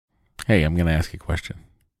Hey, I'm going to ask you a question.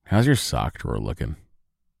 How's your sock drawer looking?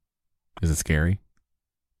 Is it scary?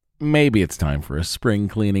 Maybe it's time for a spring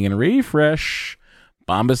cleaning and refresh.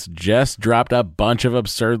 Bombas just dropped a bunch of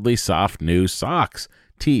absurdly soft new socks,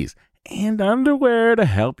 tees, and underwear to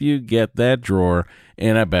help you get that drawer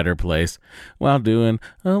in a better place while doing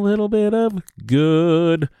a little bit of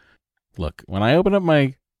good. Look, when I open up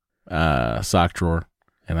my sock drawer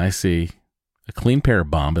and I see a clean pair of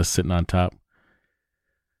Bombas sitting on top,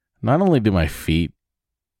 not only do my feet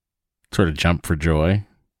sort of jump for joy,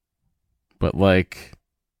 but like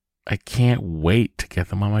I can't wait to get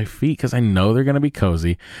them on my feet because I know they're going to be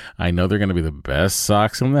cozy. I know they're going to be the best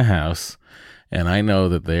socks in the house, and I know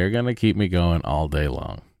that they're going to keep me going all day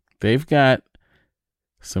long. They've got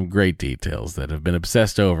some great details that have been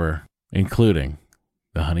obsessed over, including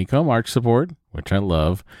the honeycomb arch support, which I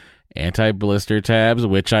love, anti-blister tabs,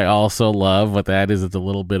 which I also love. What that is, it's a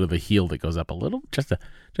little bit of the heel that goes up a little, just a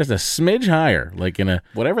smidge higher, like in a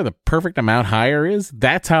whatever the perfect amount higher is.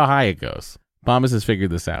 That's how high it goes. Bombas has figured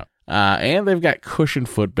this out. And they've got cushioned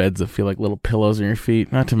footbeds that feel like little pillows on your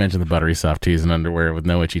feet, not to mention the buttery soft tees and underwear with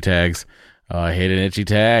no itchy tags. Oh, I hate an itchy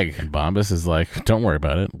tag. And Bombas is like, don't worry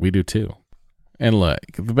about it. We do too. And look,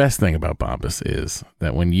 the best thing about Bombas is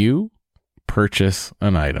that when you purchase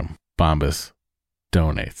an item, Bombas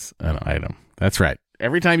donates an item. That's right.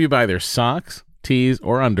 Every time you buy their socks, tees,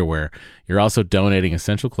 or underwear, you're also donating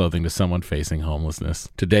essential clothing to someone facing homelessness.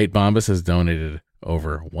 To date, Bombas has donated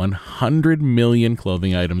over 100 million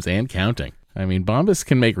clothing items and counting. I mean, Bombas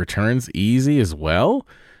can make returns easy as well.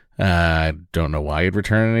 I don't know why you'd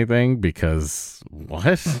return anything because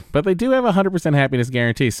what? But they do have a 100% happiness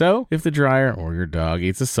guarantee. So if the dryer or your dog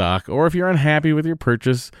eats a sock, or if you're unhappy with your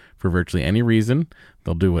purchase for virtually any reason,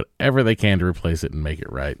 they'll do whatever they can to replace it and make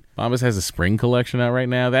it right. Bombas has a spring collection out right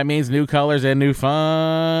now. That means new colors and new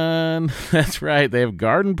fun. That's right. They have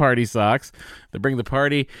garden party socks that bring the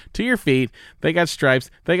party to your feet. They got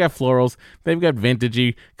stripes. They got florals. They've got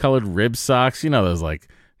vintagey colored rib socks. You know, those like,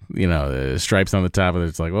 stripes on the top of it.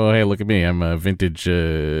 It's like, oh, hey, look at me. I'm a vintage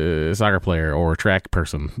soccer player or track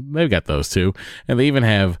person. They've got those too. And they even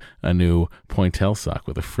have a new pointelle sock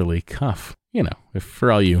with a frilly cuff. You know, if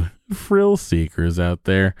for all you frill seekers out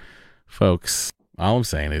there, folks, all I'm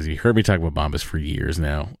saying is you heard me talk about Bombas for years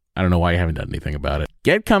now. I don't know why you haven't done anything about it.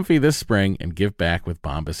 Get comfy this spring and give back with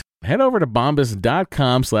Bombas. Head over to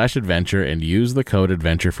bombas.com/adventure and use the code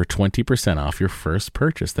adventure for 20% off your first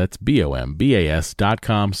purchase. That's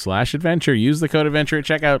bombas.com/adventure. Use the code adventure at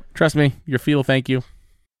checkout. Trust me, your feet will thank you.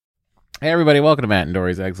 Hey, everybody. Welcome to Matt and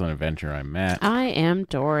Dory's Excellent Adventure. I'm Matt. I am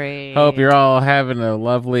Dory. Hope you're all having a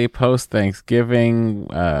lovely post-Thanksgiving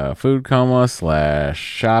food coma /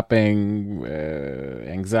 shopping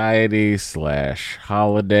anxiety /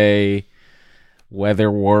 holiday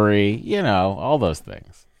weather worry, all those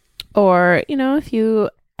things. Or, if you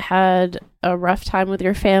had a rough time with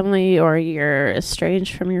your family or you're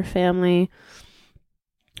estranged from your family,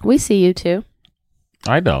 we see you too.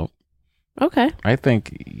 I don't. Okay. I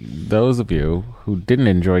think those of you who didn't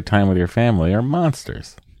enjoy time with your family are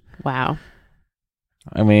monsters. Wow.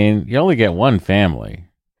 I mean, you only get one family,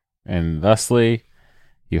 and thusly,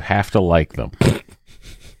 you have to like them.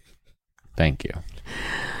 Thank you.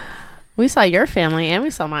 We saw your family and we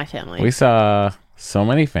saw my family. We saw so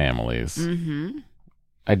many families. Mm-hmm.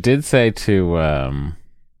 I did say to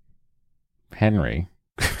Henry,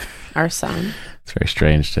 our son. It's very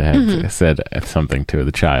strange to have said something to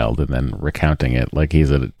the child and then recounting it like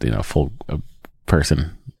he's a full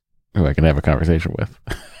person who I can have a conversation with.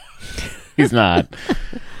 He's not.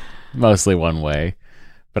 Mostly one way.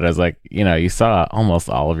 But I was like, you saw almost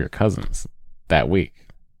all of your cousins that week.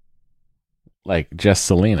 Like just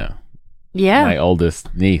Selena. Yeah. My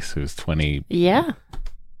oldest niece who's 21. Yeah.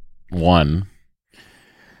 I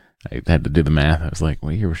had to do the math. I was like,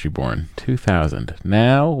 what year was she born? 2000.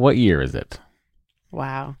 Now, what year is it?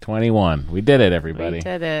 Wow. 21. We did it, everybody. We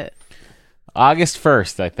did it. August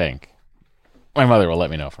 1st, I think. My mother will let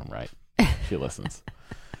me know if I'm right. She listens.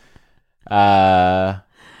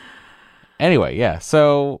 Anyway, yeah.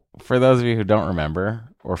 So, for those of you who don't remember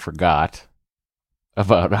or forgot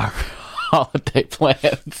about our holiday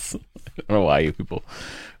plans, I don't know why you people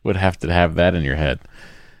would have to have that in your head.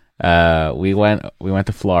 We went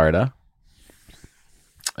to Florida.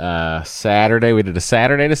 Saturday. We did a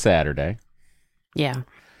Saturday to Saturday. Yeah.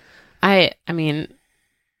 I mean,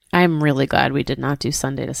 I'm really glad we did not do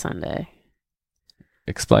Sunday to Sunday.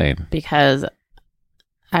 Explain. Because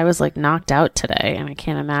I was like knocked out today and I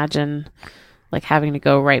can't imagine like having to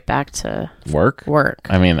go right back to work.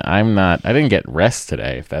 I mean, I didn't get rest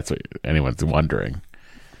today, if that's what anyone's wondering.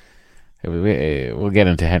 We'll get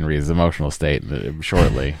into Henry's emotional state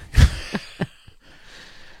shortly.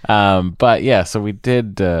 But yeah, so we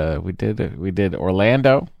did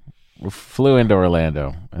Orlando. We flew into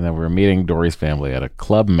Orlando, and then we were meeting Dory's family at a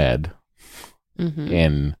Club Med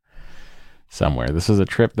in somewhere. This was a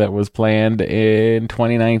trip that was planned in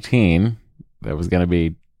 2019. That was going to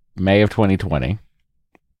be May of 2020.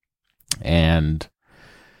 And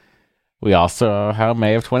we all saw how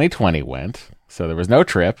May of 2020 went. So there was no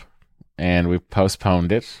trip, and we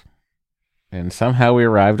postponed it. And somehow we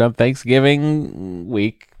arrived on Thanksgiving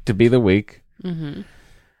week to be the week. Mm-hmm.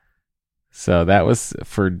 So that was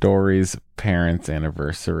for Dory's parents'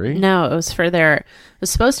 anniversary. No, it was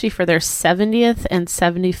supposed to be for their 70th and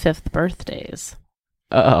 75th birthdays.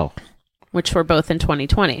 Oh. Which were both in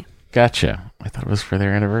 2020. Gotcha. I thought it was for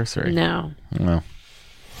their anniversary. No. No.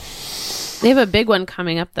 They have a big one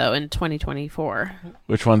coming up, though, in 2024.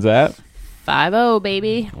 Which one's that? 50,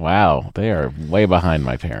 baby. Wow. They are way behind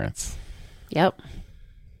my parents. Yep.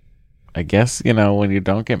 I guess, when you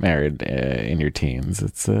don't get married in your teens,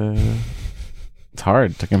 it's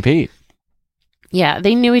hard to compete. Yeah,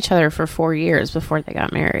 they knew each other for 4 years before they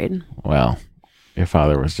got married. Well, your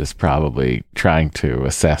father was just probably trying to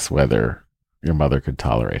assess whether your mother could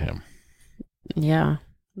tolerate him. Yeah.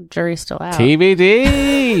 Jury's still out.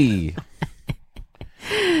 TBD!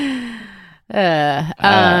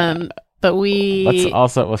 But we... Let's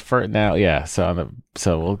also, now, yeah, so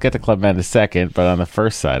we'll get to Club Med in a second, but on the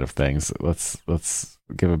first side of things, let's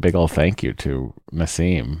give a big old thank you to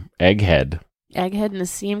Nassim Egghead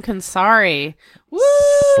Nassim Kansari. Woo!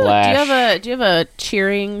 Slash... Do you have a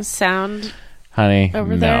cheering sound? Honey,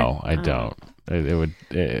 over there? No, I don't.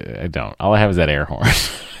 I don't. All I have is that air horn.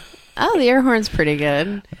 Oh, the air horn's pretty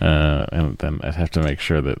good. And then I'd have to make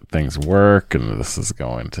sure that things work, and this is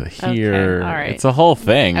going to here. Okay, all right. It's a whole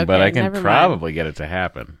thing, Okay, but I can never probably mind. get it to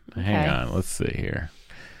happen. Okay. Hang on, let's see here.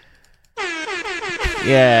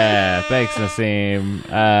 Yeah, thanks, Nassim.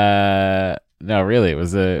 No, really,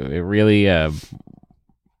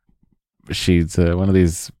 she's one of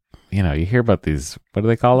these, you hear about these, what do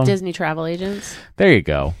they call them? Disney travel agents. There you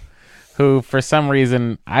go. Who, for some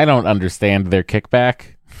reason, I don't understand their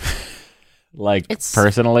kickback.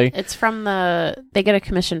 Personally. It's from they get a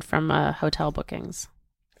commission from hotel bookings.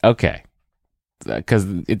 Okay. Because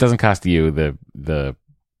it doesn't cost you, the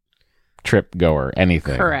trip goer,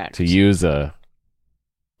 anything. Correct. To use a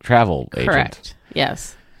travel agent. Correct.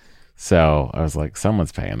 Yes. So I was like,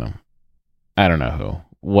 someone's paying them. I don't know who.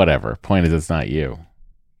 Whatever. Point is, it's not you.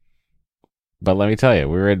 But let me tell you,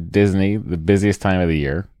 we were at Disney, the busiest time of the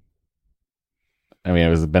year. I mean, it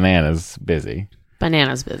was bananas busy.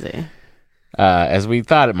 Bananas busy. As we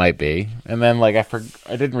thought it might be. And then, I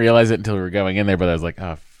didn't realize it until we were going in there, but I was like,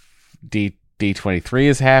 oh, D23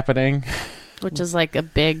 is happening. Which is like a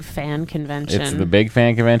big fan convention. It's the big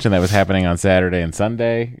fan convention that was happening on Saturday and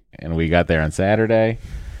Sunday, and we got there on Saturday.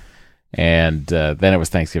 And then it was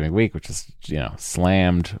Thanksgiving week, which is,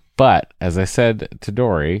 slammed. But as I said to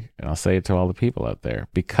Dory, and I'll say it to all the people out there,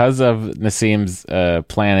 because of Nassim's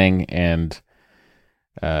planning and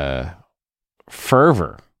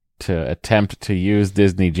fervor to attempt to use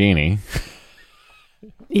Disney Genie.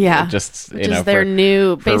 Yeah. Just, which is their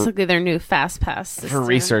new Fast Pass system. For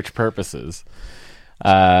research purposes.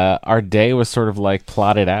 Our day was sort of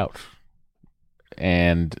plotted out.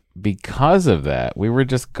 And because of that, we were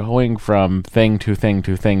just going from thing to thing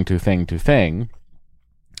to thing to thing to thing.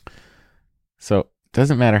 So it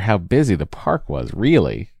doesn't matter how busy the park was,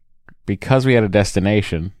 really. Because we had a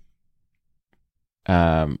destination,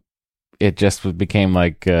 it just became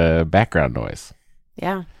background noise.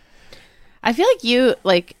 Yeah. I feel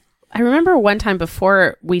I remember one time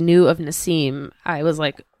before we knew of Nassim, I was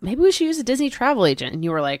like, maybe we should use a Disney travel agent. And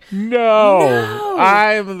you were like, No!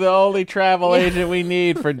 I'm the only travel agent we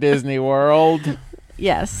need for Disney World.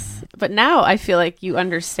 Yes. But now I feel like you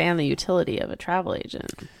understand the utility of a travel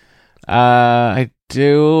agent. I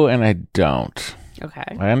do and I don't.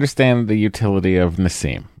 Okay. I understand the utility of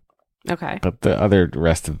Nassim. Okay. But the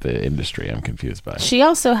rest of the industry I'm confused by. She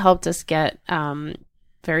also helped us get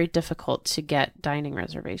very difficult to get dining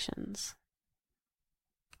reservations.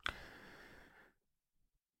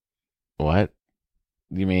 What?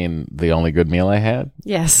 You mean the only good meal I had?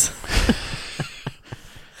 Yes.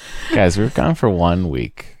 Guys, we've gone for 1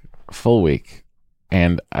 week, full week,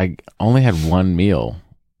 and I only had one meal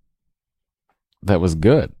that was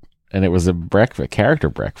good. And it was a character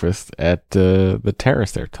breakfast at the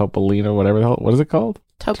terrace there, Topolino, whatever the hell, what is it called?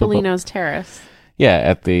 Topolino's Terrace. Yeah,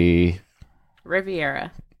 at the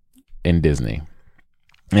Riviera. In Disney.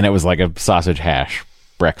 And it was like a sausage hash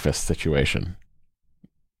breakfast situation.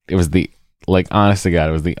 It was honest to God,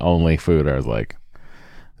 it was the only food I was like,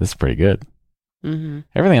 this is pretty good. Mm-hmm.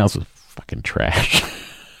 Everything else was fucking trash.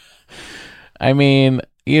 I mean,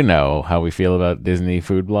 you know how we feel about Disney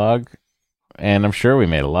Food Blog, and I'm sure we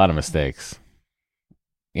made a lot of mistakes.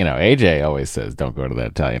 You know, AJ always says, don't go to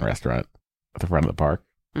that Italian restaurant at the front of the park.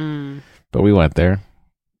 But we went there.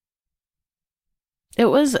 It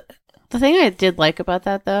was, the thing I did like about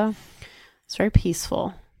that, though, it's very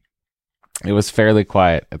peaceful. It was fairly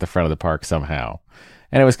quiet at the front of the park somehow.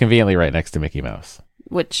 And it was conveniently right next to Mickey Mouse.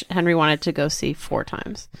 Which Henry wanted to go see 4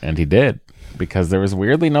 times. And he did. Because there was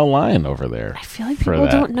weirdly no line over there. I feel like people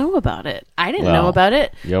don't know about it. I didn't know about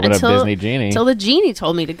it. You open up Disney Genie. Until the genie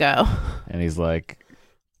told me to go. And he's like,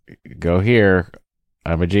 go here.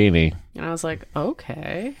 I'm a genie. And I was like,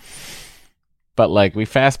 okay. But like we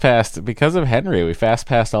fast passed, because of Henry, we fast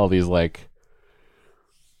passed all these like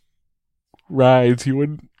rides you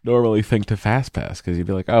wouldn't normally think to fast pass. Because you'd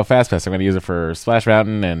be like, oh, fast pass, I'm going to use it for Splash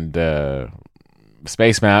Mountain and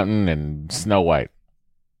Space Mountain and Snow White.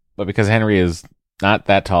 But because Henry is not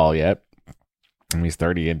that tall yet, and he's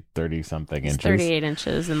 30 something inches. 38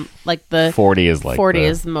 inches, and like the 40 is like 40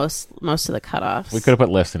 is most of the cutoffs. We could have put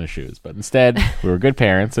lifts in his shoes, but instead we were good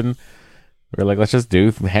parents and we were like, let's just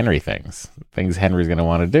do Henry things Henry's going to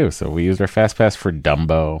want to do. So we used our fast pass for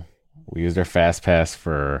Dumbo. We used our fast pass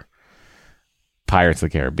for Pirates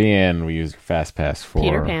of the Caribbean. We used our fast pass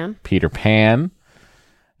for Peter Pan.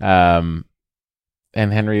 And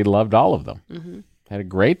Henry loved all of them. Mm-hmm. Had a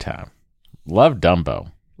great time. Loved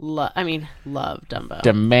Dumbo. Love Dumbo.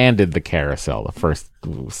 Demanded the carousel the first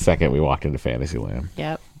second we walked into Fantasyland.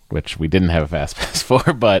 Yep. Which we didn't have a fast pass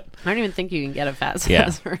for, but I don't even think you can get a fast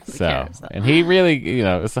pass for the carousel. And he really, you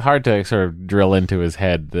know, it's hard to sort of drill into his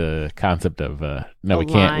head the concept of no, we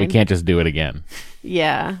can't just do it again.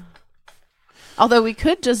 Yeah. Although we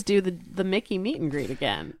could just do the Mickey meet and greet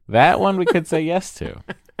again. That one we could say yes to.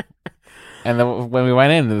 And then when we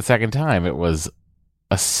went in the second time, it was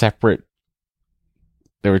a separate.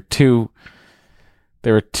 There were two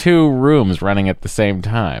rooms running at the same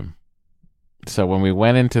time. So when we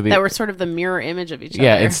went into that were sort of the mirror image of each other.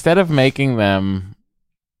 Yeah, instead of making them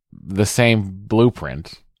the same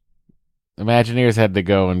blueprint, Imagineers had to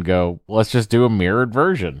go, well, let's just do a mirrored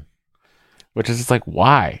version. Which is just like,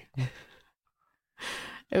 why?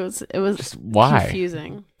 It was just why?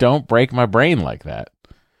 Confusing. Don't break my brain like that.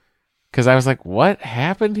 Because I was like, what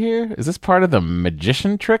happened here? Is this part of the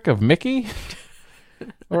magician trick of Mickey?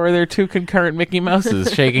 Or are there 2 concurrent Mickey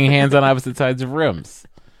Mouses shaking hands on opposite sides of rooms?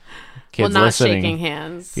 Kids not listening, shaking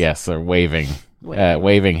hands. Yes, or waving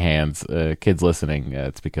hands. Kids listening,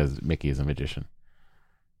 it's because Mickey is a magician.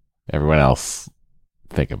 Everyone else,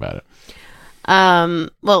 think about it.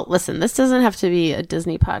 Well, listen, this doesn't have to be a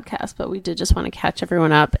Disney podcast, but we did just want to catch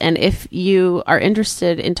everyone up. And if you are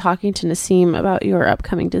interested in talking to Nassim about your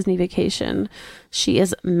upcoming Disney vacation, she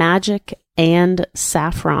is Magic and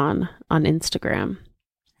Saffron on Instagram.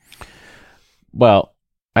 Well,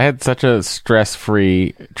 I had such a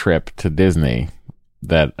stress-free trip to Disney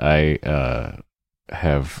that I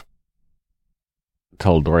have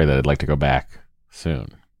told Dory that I'd like to go back soon.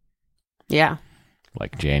 Yeah.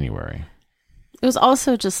 Like January. It was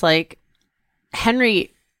also just like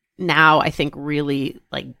Henry now I think really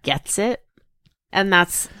like gets it, and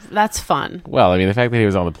that's fun. Well, I mean, the fact that he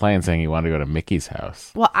was on the plane saying he wanted to go to Mickey's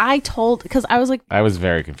house. Well, because I was like, I was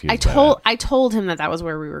very confused. I told him that was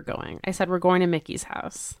where we were going. I said we're going to Mickey's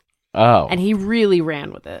house. Oh, and he really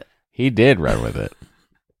ran with it. He did run with it.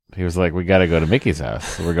 He was like, we got to go to Mickey's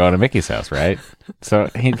house. We're going to Mickey's house, right? So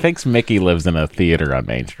he thinks Mickey lives in a theater on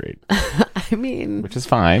Main Street. I mean, which is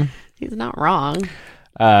fine. He's not wrong.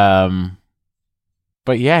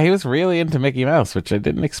 But yeah, he was really into Mickey Mouse, which I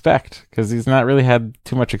didn't expect because he's not really had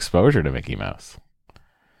too much exposure to Mickey Mouse. I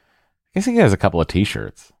guess he has a couple of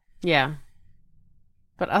T-shirts. Yeah.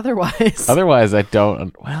 But otherwise... Otherwise, I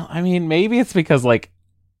don't... Well, I mean, maybe it's because, like...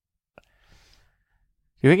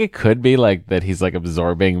 Do you think it could be, like, that he's, like,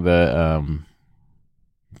 absorbing the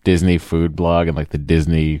Disney food blog and, like, the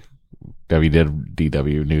Disney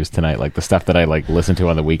WDW News Tonight, like, the stuff that I, like, listen to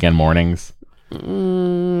on the weekend mornings?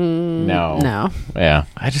 No. Yeah,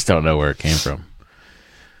 I just don't know where it came from.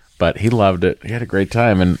 But he loved it. He had a great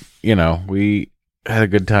time. And, you know, we had a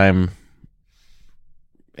good time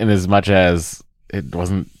in as much as it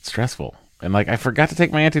wasn't stressful. And, like, I forgot to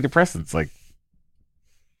take my antidepressants, like,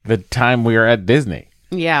 the time we were at Disney.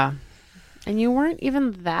 Yeah. And you weren't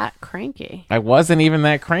even that cranky. I wasn't even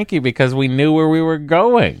that cranky because we knew where we were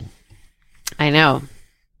going. I know.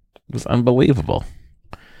 It was unbelievable.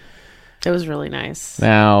 It was really nice.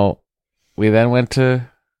 Now, we then went to...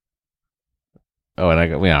 Oh,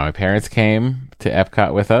 and my parents came to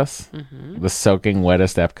Epcot with us. Mm-hmm. The soaking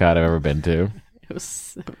wettest Epcot I've ever been to. It It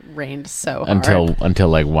was rained so hard. Until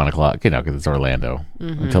like 1 o'clock, because it's Orlando.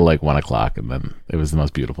 Until like 1 o'clock, and then it was the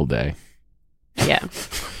most beautiful day. Yeah.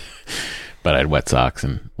 But I had wet socks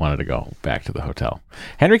and wanted to go back to the hotel.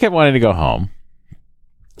 Henry kept wanting to go home,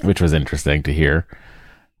 which was interesting to hear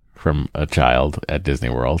from a child at Disney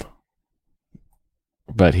World.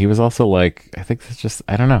 But he was also like, I think it's just,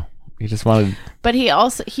 I don't know. He just wanted. But he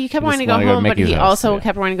kept wanting to go home, but he also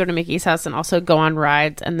kept wanting to go to Mickey's house and also go on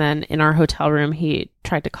rides. And then in our hotel room, he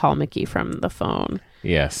tried to call Mickey from the phone.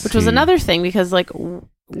 Yes. Which was another thing, because like,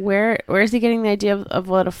 where is he getting the idea of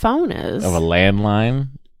what a phone is? Of a landline.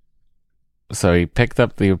 So he would pick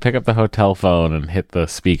up the hotel phone and hit the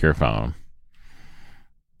speaker phone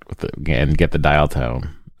and get the dial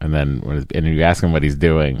tone. And then and you ask him what he's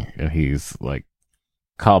doing, and he's like,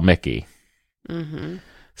 call Mickey. Mm-hmm.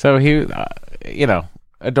 So he,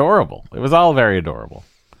 adorable. It was all very adorable.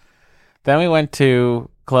 Then we went to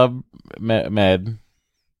Club Med,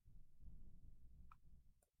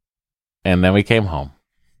 and then we came home.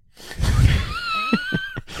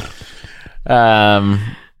 No,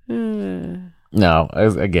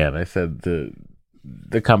 I said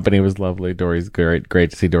the company was lovely. Dory's great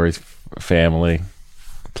to see Dory's family.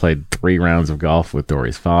 Played 3 rounds of golf with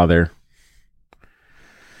Dory's father.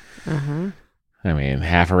 I mean,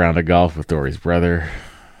 half a round of golf with Dory's brother.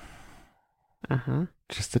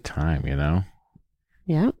 Just a time,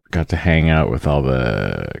 Yeah. Got to hang out with all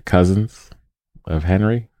the cousins of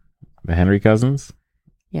Henry, the Henry cousins.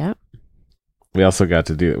 Yeah. We also got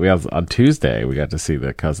to on Tuesday, we got to see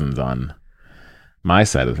the cousins on my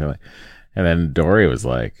side of the family. And then Dory was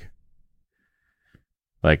like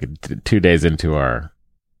 2 days into our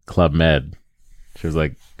Club Med, she was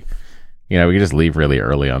like, we could just leave really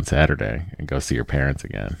early on Saturday and go see your parents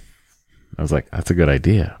again. I was like, that's a good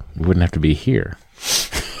idea. We wouldn't have to be here.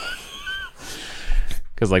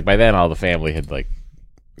 Because by then all the family had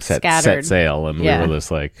set sail, and we were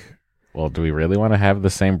just like, well, do we really want to have the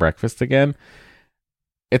same breakfast again?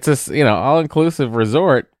 It's a all-inclusive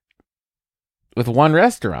resort with one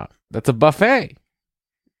restaurant. That's a buffet.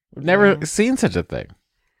 We've never seen such a thing.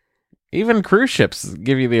 Even cruise ships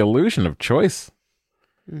give you the illusion of choice.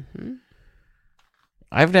 Mm-hmm.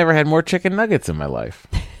 I've never had more chicken nuggets in my life.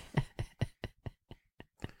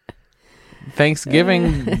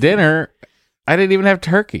 Thanksgiving dinner, I didn't even have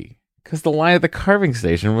turkey because the line at the carving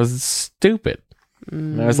station was stupid.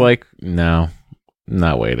 And I was like, no,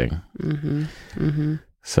 not waiting. Mm-hmm. Mm-hmm.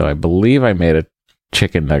 So I believe I made a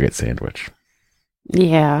chicken nugget sandwich.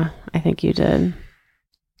 Yeah, I think you did.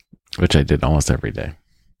 Which I did almost every day.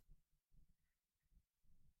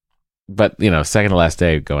 But, second to last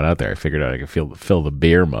day going out there, I figured out I could fill the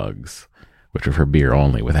beer mugs, which were for beer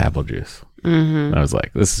only, with apple juice. Mm-hmm. And I was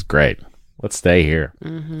like, this is great. Let's stay here.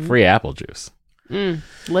 Mm-hmm. Free apple juice.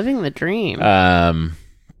 Living the dream.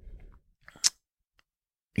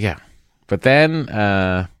 Yeah. But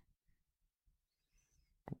then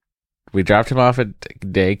we dropped him off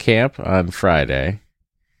at day camp on Friday.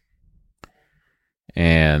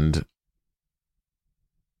 And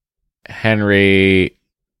Henry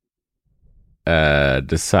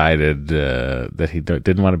decided that he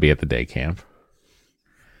didn't want to be at the day camp.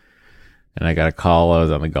 And I got a call. I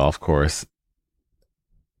was on the golf course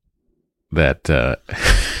that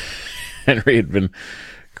Henry had been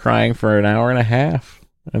crying for an hour and a half,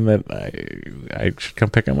 and that I should come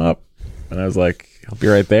pick him up. And I was like, I'll be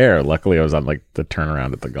right there. Luckily, I was on the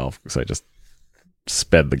turnaround at the golf, so I just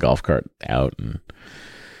sped the golf cart out. And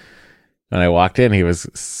when I walked in, he was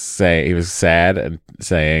sad and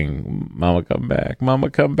saying, "Mama, come back! Mama,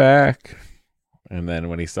 come back!" And then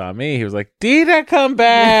when he saw me, he was like, "Dita, come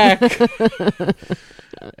back!"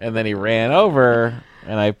 And then he ran over,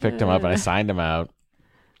 and I picked him up and I signed him out.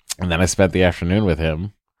 And then I spent the afternoon with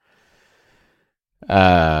him.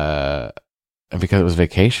 And because it was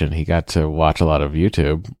vacation, he got to watch a lot of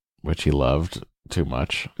YouTube, which he loved too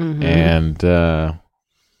much. Mm-hmm. And then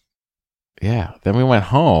we went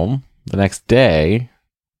home the next day.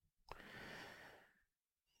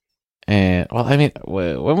 And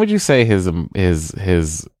when would you say his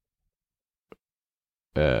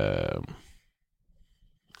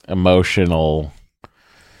emotional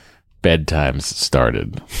bedtimes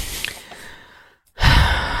started?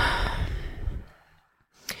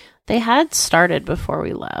 They had started before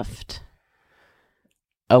we left.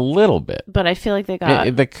 A little bit. But I feel like they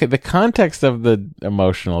got... The context of the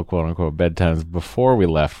emotional, quote-unquote, bedtimes before we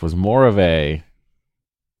left was more of a,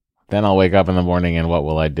 then I'll wake up in the morning and what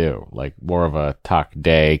will I do? More of a talk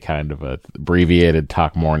day, kind of a abbreviated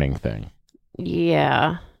talk morning thing.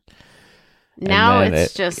 Yeah. Now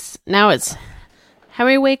it's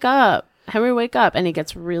Henry, wake up. Henry, wake up. And he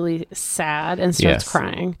gets really sad and starts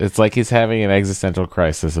crying. It's like he's having an existential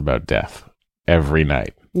crisis about death every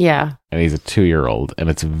night. Yeah. And he's a 2-year-old, and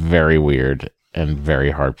it's very weird and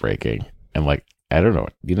very heartbreaking. And like, I don't know.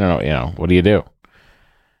 You don't know, what do you do?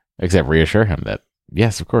 Except reassure him that,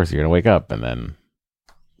 yes, of course, you're going to wake up, and then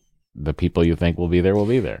the people you think will be there will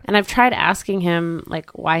be there. And I've tried asking him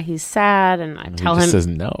like why he's sad, and I tell him he says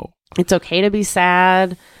no. It's okay to be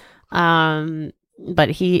sad. But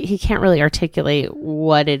he can't really articulate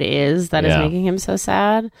what it is that is making him so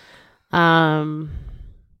sad.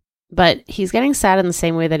 But he's getting sad in the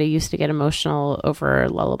same way that he used to get emotional over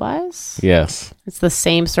lullabies. Yes. It's the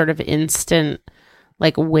same sort of instant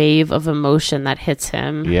like wave of emotion that hits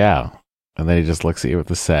him. Yeah. And then he just looks at you with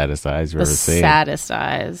the saddest eyes you've ever seen. The saddest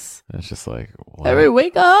eyes. And it's just like, what? Henry,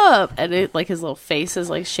 wake up. And it like his little face is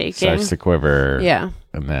like shaking. Starts to quiver. Yeah.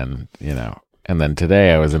 And then, and then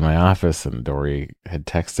today I was in my office and Dory had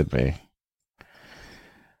texted me.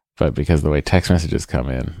 But because the way text messages come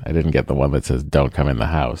in, I didn't get the one that says, don't come in the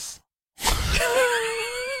house.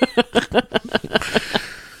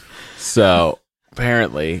 So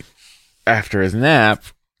apparently after his nap,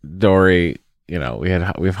 Dory, we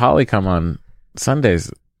have Holly come on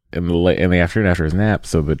Sundays in the afternoon after his nap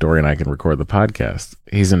so that Dory and I can record the podcast.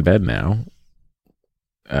 He's in bed now.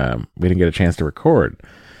 We didn't get a chance to record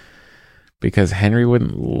because Henry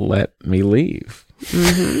wouldn't let me leave.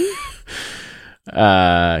 Mm-hmm.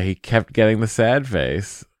 He kept getting the sad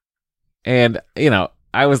face. And,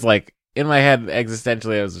 I was like, in my head,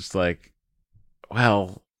 existentially, I was just like,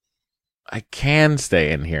 well, I can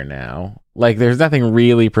stay in here now. Like, there's nothing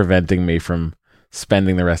really preventing me from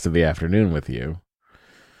spending the rest of the afternoon with you.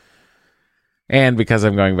 And because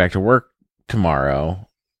I'm going back to work tomorrow,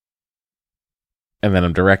 and then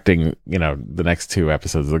I'm directing, the next 2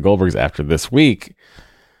 episodes of the Goldbergs after this week,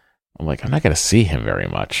 I'm like, I'm not going to see him very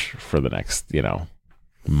much for the next,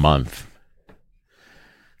 month.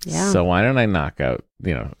 Yeah. So why don't I knock out,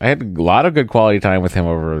 I had a lot of good quality time with him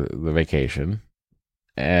over the vacation.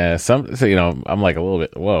 I'm like a little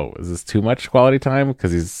bit, whoa, is this too much quality time?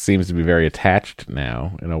 Because he seems to be very attached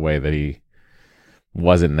now in a way that he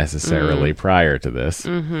wasn't necessarily prior to this.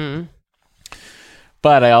 Mm-hmm.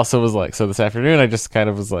 But I also was like, so this afternoon, I just kind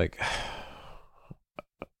of was like,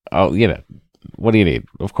 oh, what do you need?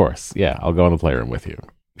 Of course. Yeah, I'll go in the playroom with you.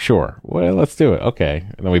 Sure. Well, let's do it. Okay.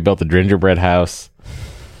 And then we built a gingerbread house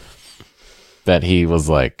that he was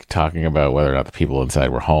like talking about whether or not the people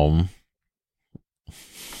inside were home.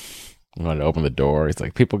 I wanted to open the door. He's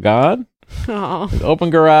like, people gone? Oh.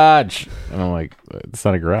 Open garage. And I'm like, it's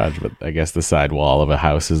not a garage, but I guess the side wall of a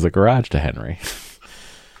house is the garage to Henry.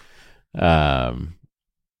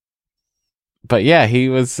 But yeah, he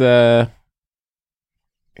was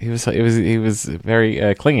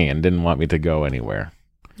very clingy and didn't want me to go anywhere.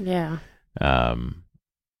 Yeah.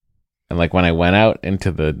 And like when I went out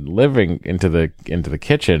into the into the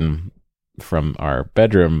kitchen from our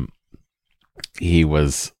bedroom, he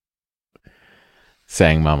was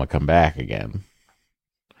saying, "Mama, come back again."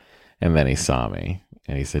 And then he saw me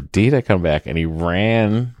and he said, "Dita, come back." And he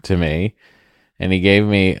ran to me and he gave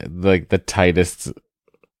me like the tightest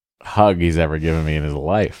hug he's ever given me in his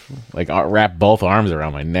life. Like wrapped both arms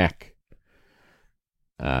around my neck.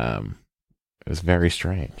 It was very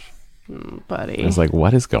strange. Buddy. I was like,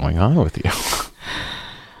 what is going on with you?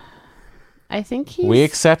 I think we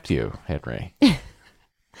accept you, Henry.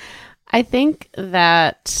 I think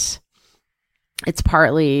that it's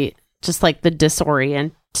partly just like the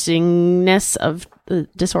disorientation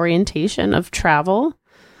of travel.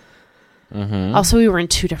 Mm-hmm. Also, we were in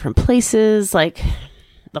 2 different places. Like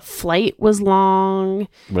the flight was long.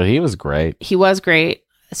 But he was great. He was great,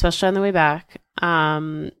 especially on the way back.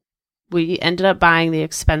 We ended up buying the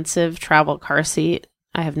expensive travel car seat.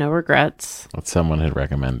 I have no regrets. What someone had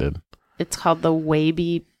recommended. It's called the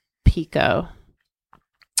Wabi Pico.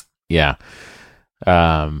 Yeah. He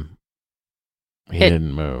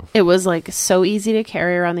didn't move. It was like so easy to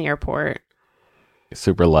carry around the airport.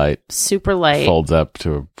 Super light. Super light. Folds up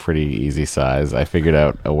to a pretty easy size. I figured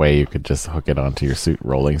out a way you could just hook it onto your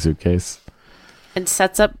rolling suitcase. And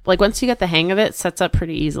sets up, like once you get the hang of it, sets up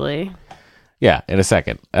pretty easily. Yeah, in a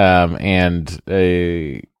second. And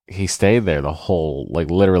he stayed there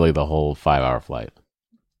literally the whole 5-hour flight.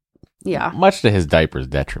 Yeah. Much to his diaper's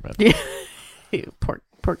detriment. Yeah.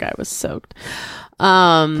 Poor guy was soaked.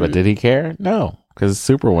 But did he care? No, because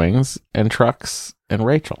Super Wings and trucks and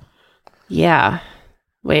Rachel. Yeah.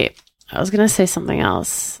 Wait, I was going to say something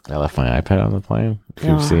else. I left my iPad on the plane. If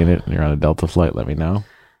you've seen it and you're on a Delta flight, let me know.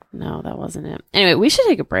 No, that wasn't it. Anyway, we should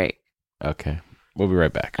take a break. Okay. We'll be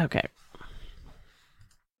right back. Okay.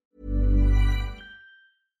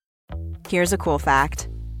 Here's a cool fact.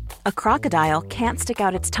 A crocodile can't stick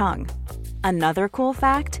out its tongue. Another cool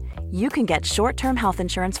fact, you can get short-term health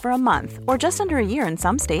insurance for a month or just under a year in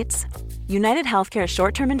some states. United Healthcare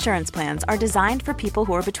short-term insurance plans are designed for people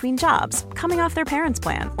who are between jobs, coming off their parents'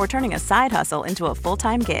 plan, or turning a side hustle into a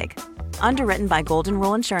full-time gig. Underwritten by Golden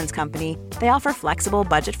Rule Insurance Company, they offer flexible,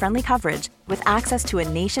 budget-friendly coverage with access to a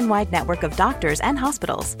nationwide network of doctors and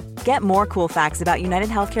hospitals. Get more cool facts about United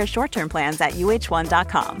Healthcare short-term plans at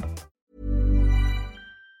uh1.com.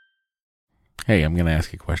 Hey, I'm going to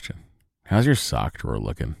ask you a question. How's your sock drawer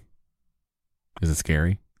looking? Is it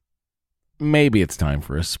scary? Maybe it's time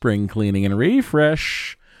for a spring cleaning and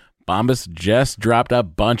refresh. Bombas just dropped a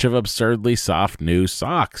bunch of absurdly soft new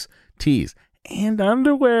socks, tees, and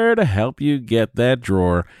underwear to help you get that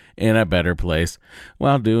drawer in a better place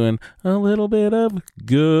while doing a little bit of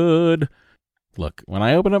good. Look, when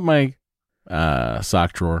I open up my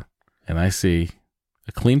sock drawer and I see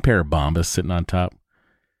a clean pair of Bombas sitting on top,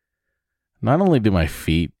 not only do my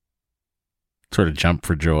feet sort of jump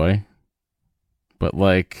for joy, but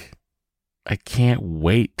like I can't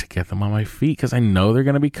wait to get them on my feet because I know they're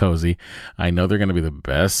going to be cozy. I know they're going to be the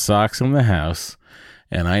best socks in the house.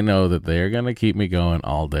 And I know that they're going to keep me going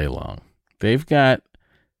all day long. They've got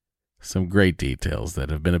some great details that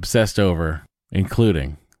have been obsessed over,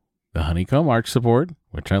 including the honeycomb arch support,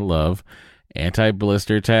 which I love,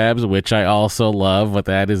 anti-blister tabs, which I also love. What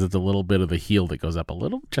that is, it's a little bit of the heel that goes up a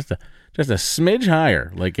little, just a smidge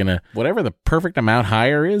higher, like in a whatever the perfect amount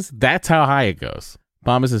higher is. That's how high it goes.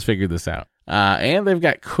 Bombas has figured this out. And they've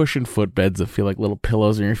got cushioned footbeds that feel like little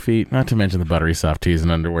pillows on your feet, not to mention the buttery soft tees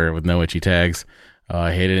and underwear with no itchy tags. Oh,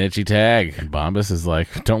 I hate an itchy tag. And Bombas is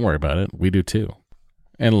like, don't worry about it. We do too.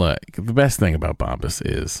 And look, the best thing about Bombas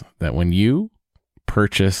is that when you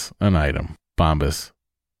purchase an item, Bombas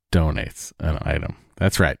donates an item.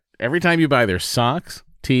 That's right. Every time you buy their socks,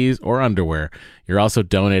 tees, or underwear, you're also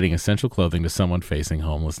donating essential clothing to someone facing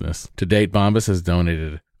homelessness. To date, Bombas has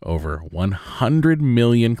donated over 100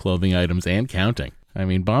 million clothing items and counting. I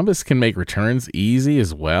mean, Bombas can make returns easy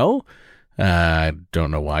as well. I don't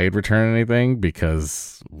know why you'd return anything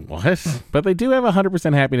because what? But they do have a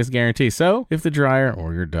 100% happiness guarantee. So if the dryer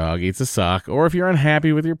or your dog eats a sock, or if you're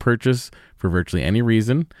unhappy with your purchase for virtually any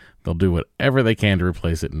reason, they'll do whatever they can to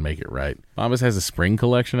replace it and make it right. Bombas has a spring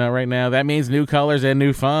collection out right now. That means new colors and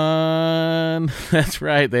new fun. That's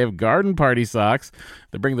right. They have garden party socks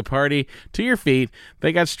that bring the party to your feet.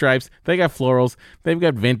 They got stripes. They got florals. They've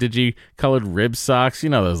got vintagey colored rib socks. You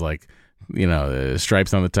know, those like,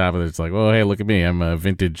 stripes on the top of it. It's like, oh, hey, look at me. I'm a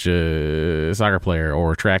vintage soccer player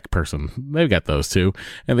or track person. They've got those too.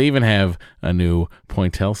 And they even have a new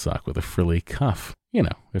pointelle sock with a frilly cuff. You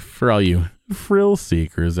know, if for all you frill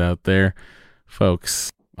seekers out there,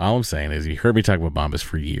 folks, all I'm saying is you heard me talk about Bombas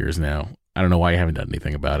for years now. I don't know why you haven't done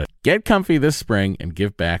anything about it. Get comfy this spring and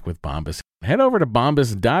give back with Bombas. Head over to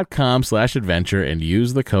bombas.com/adventure and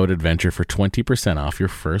use the code adventure for 20% off your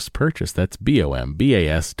first purchase. That's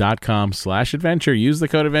bombas.com/adventure. Use the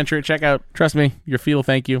code adventure at checkout. Trust me, your feet will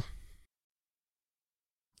thank you.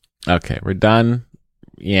 Okay, we're done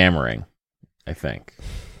yammering, I think.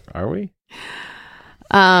 Are we?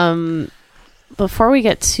 Before we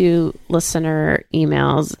get to listener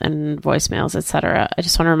emails and voicemails, etc., I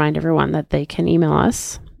just want to remind everyone that they can email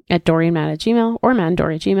us at DorianMatt@gmail.com or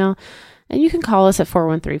MattandDori@gmail.com, and you can call us at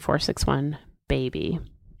 413-461-BABY.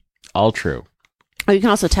 All true. Or you can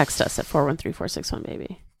also text us at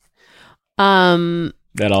 413-461-BABY.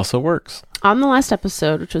 That also works. On the last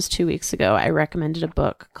episode, which was 2 weeks ago, I recommended a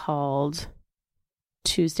book called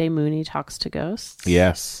Tuesday Mooney Talks to Ghosts.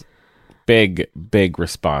 Yes. Big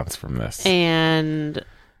response from this. And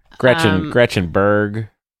Gretchen Berg,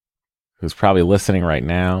 who's probably listening right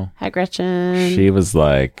now. Hi, Gretchen. She was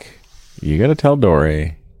like, you got to tell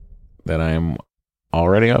Dory that I'm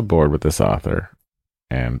already on board with this author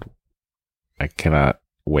and I cannot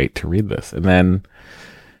wait to read this. And then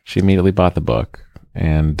she immediately bought the book.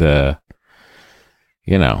 And, the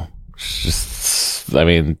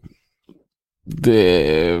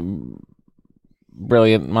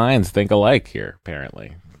brilliant minds think alike here,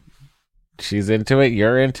 apparently. She's into it.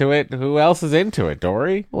 You're into it. Who else is into it,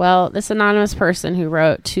 Dory? Well, this anonymous person who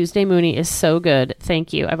wrote, Tuesday Mooney is so good.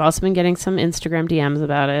 Thank you. I've also been getting some Instagram DMs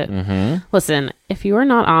about it. Mm-hmm. Listen, if you are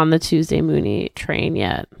not on the Tuesday Mooney train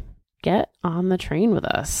yet, get on the train with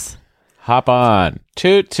us. Hop on.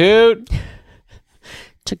 Toot, toot.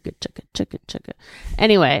 Chugga.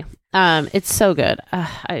 Anyway, it's so good.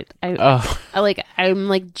 I'm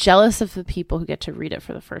like jealous of the people who get to read it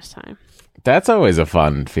for the first time. That's always a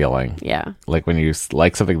fun feeling. Yeah. Like when you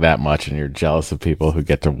like something that much and you're jealous of people who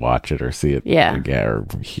get to watch it or see it. Yeah. Or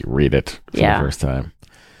read it for the first time.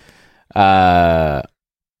 The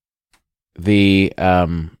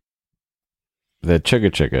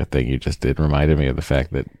Chugga Chugga thing you just did reminded me of the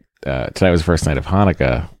fact that tonight was the first night of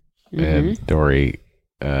Hanukkah, and Dory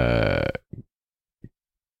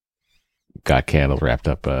got candles, wrapped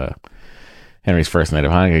up Henry's first night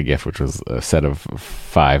of Hanukkah gift, which was a set of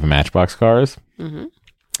 5 Matchbox cars. And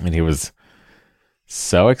he was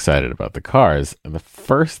so excited about the cars. And the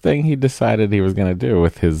first thing he decided he was going to do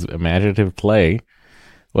with his imaginative clay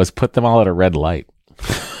was put them all at a red light.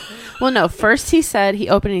 Well, no, first he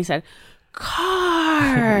opened and he said,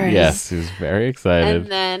 cars. Yes, he was very excited.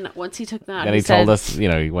 And then once he took them out, and he told us,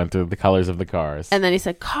 he went through the colors of the cars. And then he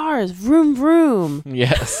said, cars, vroom, vroom.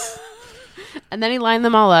 Yes. And then he lined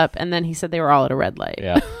them all up, and then he said they were all at a red light.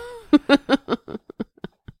 Yeah.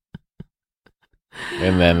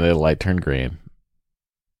 And then the light turned green.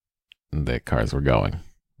 And the cars were going.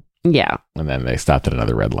 Yeah. And then they stopped at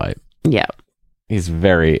another red light. Yeah. He's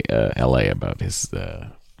very LA about his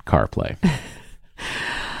car play.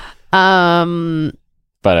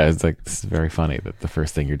 But I was like, this is very funny that the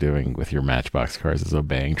first thing you're doing with your Matchbox cars is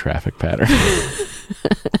obeying traffic patterns.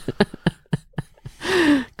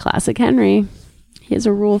 Classic Henry. He is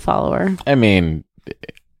a rule follower. I mean,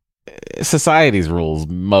 society's rules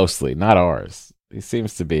mostly, not ours. He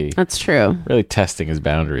seems to be. That's true. Really testing his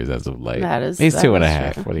boundaries as of late. He's 2.5. True.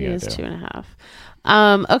 What are you going to do? He is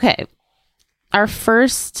 2.5. Okay. Our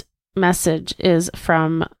first message is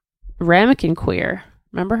from Ramekin Queer.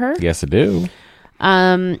 Remember her? Yes, I do.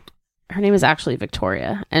 Her name is actually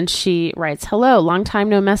Victoria, and she writes, "Hello, long time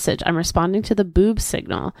no message. I'm responding to the boob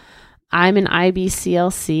signal. I'm an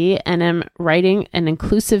IBCLC and am writing an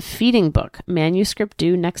inclusive feeding book, manuscript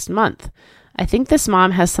due next month. I think this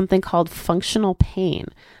mom has something called functional pain.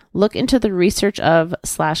 Look into the research of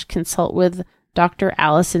 / consult with Dr.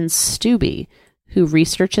 Allison Stubbe, who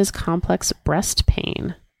researches complex breast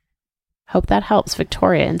pain. Hope that helps.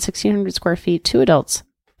 Victoria in 1,600 square feet, 2 adults,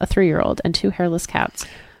 a 3-year-old, and 2 hairless cats,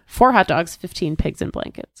 4 hot dogs, 15 pigs, and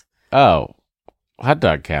blankets." Oh, hot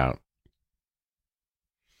dog count.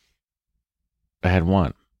 I had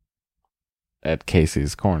 1 at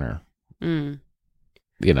Casey's Corner. The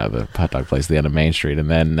hot dog place at the end of Main Street. And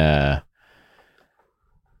then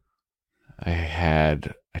I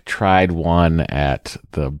tried 1 at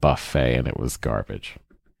the buffet, and it was garbage.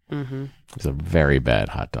 It was a very bad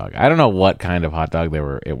hot dog. I don't know what kind of hot dog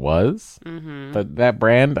it was, but that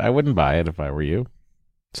brand, I wouldn't buy it if I were you.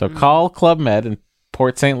 So call Club Med in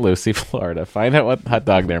Port St. Lucie, Florida. Find out what hot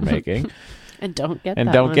dog they're making. And don't get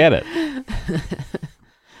it.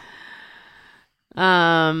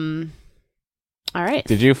 All right.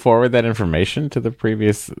 Did you forward that information to the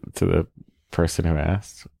person who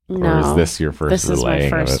asked? No. Or is this your first relaying of it? This is my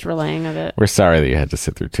first relaying of it. We're sorry that you had to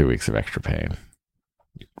sit through 2 weeks of extra pain.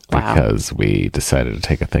 Wow. Because we decided to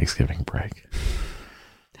take a Thanksgiving break.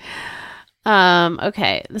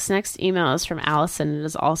 Okay. This next email is from Allison. It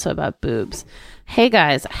is also about boobs. "Hey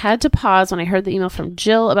guys, I had to pause when I heard the email from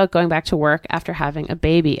Jill about going back to work after having a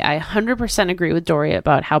baby. I 100% agree with Dory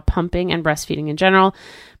about how pumping and breastfeeding in general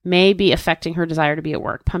may be affecting her desire to be at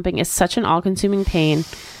work. Pumping is such an all-consuming pain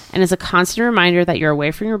and is a constant reminder that you're away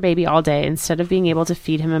from your baby all day instead of being able to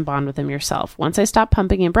feed him and bond with him yourself. Once I stopped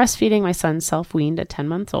pumping and breastfeeding, my son self-weaned at 10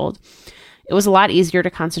 months old. It was a lot easier to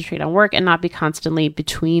concentrate on work and not be constantly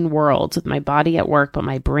between worlds with my body at work, but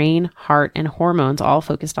my brain, heart, and hormones all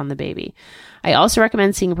focused on the baby. I also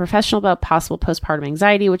recommend seeing a professional about possible postpartum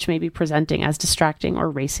anxiety, which may be presenting as distracting or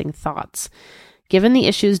racing thoughts. Given the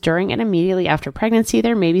issues during and immediately after pregnancy,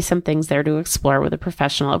 there may be some things there to explore with a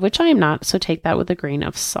professional, of which I am not, so take that with a grain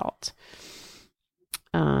of salt."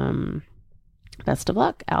 Best of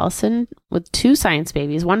luck. Allison, with 2 science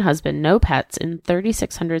babies, 1 husband, no pets, in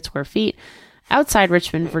 3,600 square feet outside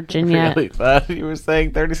Richmond, Virginia. I really thought you were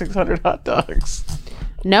saying 3,600 hot dogs.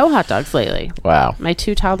 No hot dogs lately. Wow. My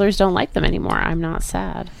 2 toddlers don't like them anymore. I'm not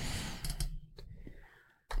sad.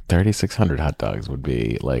 3,600 hot dogs would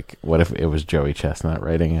be like, what if it was Joey Chestnut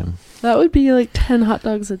writing in? That would be like 10 hot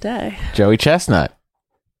dogs a day. Joey Chestnut.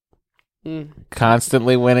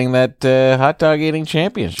 Constantly winning that hot dog eating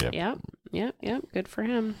championship. Yep. Good for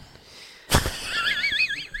him.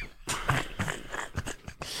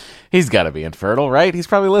 He's got to be infertile, right? He's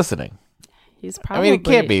probably listening. He's probably. I mean, it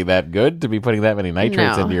can't be that good to be putting that many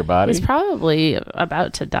nitrates into your body. He's probably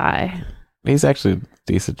about to die. He's actually in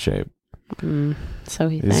decent shape. So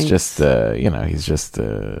he he's thinks. Just, he's just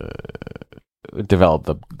developed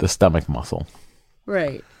the stomach muscle.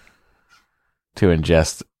 Right. To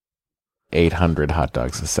ingest 800 hot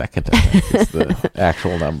dogs a second, I think is the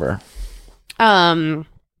actual number.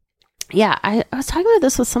 Yeah, I was talking about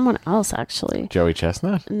this with someone else, actually. Joey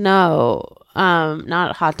Chestnut? No.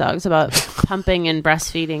 not hot dogs, about pumping and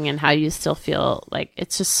breastfeeding and how you still feel like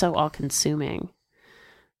it's just so all consuming.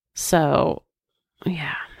 So,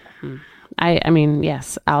 yeah. I mean,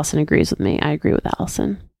 yes, Allison agrees with me. I agree with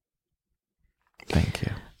Allison. Thank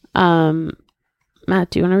you. Matt,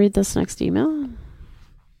 do you want to read this next email?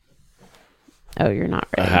 Oh, you're not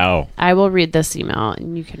ready. How? I will read this email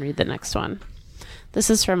and you can read the next one. This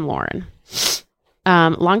is from Lauren.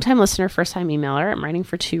 Longtime listener, first time emailer. I'm writing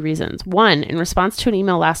for 2 reasons. 1, in response to an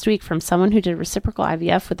email last week from someone who did reciprocal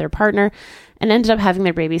IVF with their partner and ended up having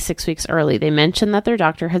their baby 6 weeks early. They mentioned that their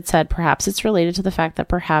doctor had said perhaps it's related to the fact that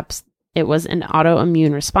perhaps it was an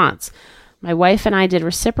autoimmune response. My wife and I did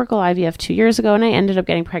reciprocal IVF 2 years ago, and I ended up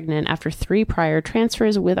getting pregnant after 3 prior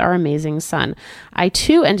transfers with our amazing son. I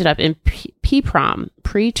too ended up in PPROM,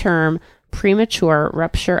 preterm premature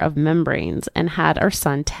rupture of membranes, and had our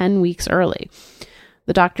son 10 weeks early.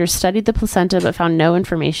 The doctors studied the placenta but found no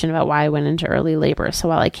information about why I went into early labor. So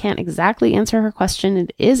while I can't exactly answer her question,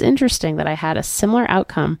 it is interesting that I had a similar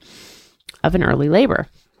outcome of an early labor.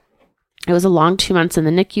 It was a long 2 months in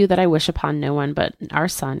the NICU that I wish upon no one, but our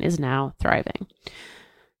son is now thriving.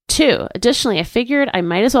 2, additionally, I figured I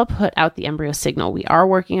might as well put out the embryo signal. We are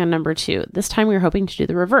working on number 2. This time we were hoping to do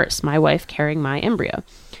the reverse, my wife carrying my embryo.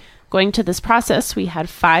 Going to this process, we had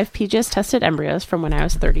 5 PGS tested embryos from when I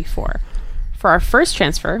was 34. For our first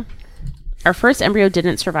transfer, our first embryo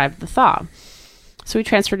didn't survive the thaw, so we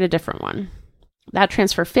transferred a different one. That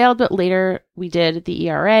transfer failed, but later we did the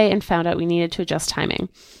ERA and found out we needed to adjust timing.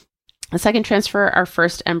 The second transfer, our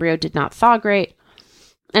first embryo did not thaw great,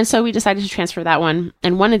 and so we decided to transfer that one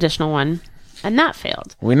and one additional one, and that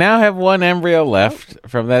failed. We now have 1 embryo left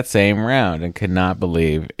from that same round and cannot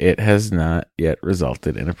believe it has not yet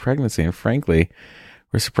resulted in a pregnancy. And frankly,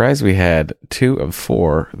 we're surprised we had 2 of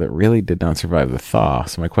 4 that really did not survive the thaw.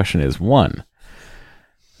 So my question is, 1,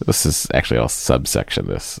 this is actually all subsection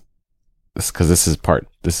this because this is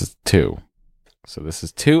 2. So this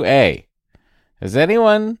is 2A. Has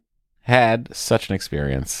anyone had such an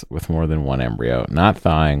experience with more than 1 embryo not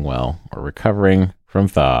thawing well or recovering from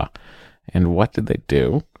thaw? And what did they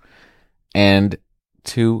do? And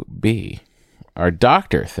 2B, our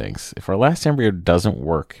doctor thinks if our last embryo doesn't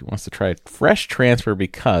work, he wants to try a fresh transfer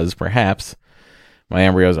because perhaps my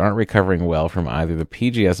embryos aren't recovering well from either the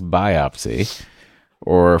PGS biopsy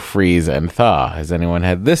or freeze and thaw. Has anyone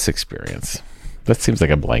had this experience? That seems like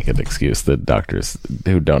a blanket excuse that doctors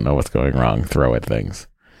who don't know what's going wrong throw at things.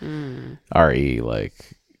 R-E,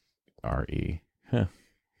 like R-E. Huh.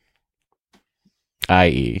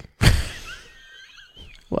 I-E.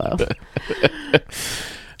 Whoa.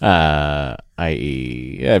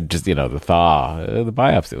 I.e., just, the thaw, the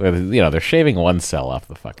biopsy. They're shaving 1 cell off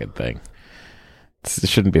the fucking thing. It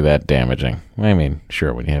shouldn't be that damaging. I mean,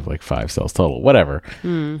 sure, when you have like 5 cells total, whatever.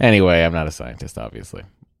 Anyway, I'm not a scientist, obviously.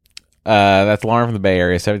 That's Lauren from the Bay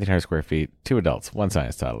Area, 1,700 square feet, 2 adults, 1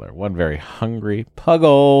 science toddler, 1 very hungry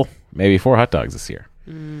puggle, maybe 4 hot dogs this year.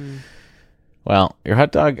 Well, your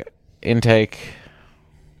hot dog intake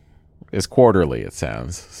is quarterly, it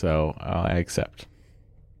sounds, so I accept.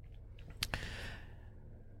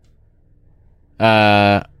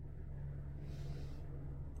 So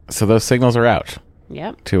those signals are out.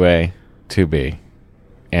 Yep. 2A, 2B,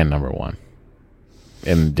 and number 1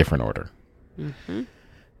 in different order.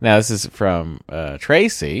 Now, this is from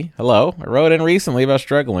Tracy. Hello. I wrote in recently about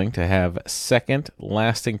struggling to have second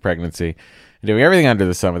lasting pregnancy and doing everything under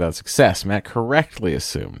the sun without success. Matt correctly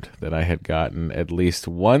assumed that I had gotten at least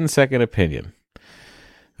 1 second opinion.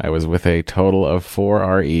 I was with a total of 4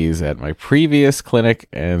 REs at my previous clinic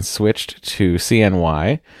and switched to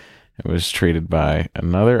CNY. I was treated by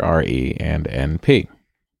another RE and NP.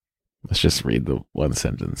 Let's just read the 1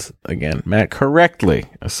 sentence again. Matt correctly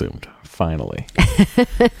assumed. Finally.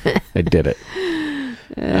 I did it.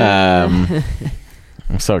 I'm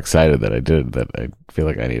so excited that I did that I feel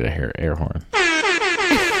like I need a air horn.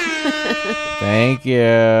 Thank you.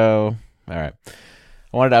 All right.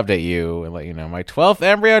 I wanted to update you and let you know my 12th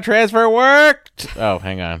embryo transfer worked. Oh,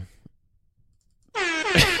 hang on.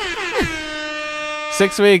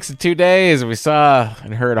 6 weeks and 2 days. We saw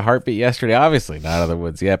and heard a heartbeat yesterday. Obviously, not out of the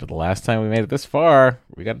woods yet, but the last time we made it this far,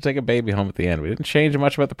 we got to take a baby home at the end. We didn't change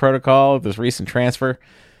much about the protocol of this recent transfer.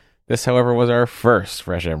 This, however, was our first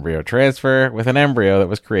fresh embryo transfer with an embryo that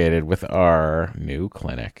was created with our new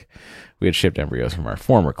clinic. We had shipped embryos from our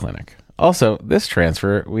former clinic. Also, this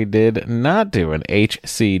transfer, we did not do an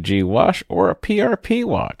HCG wash or a PRP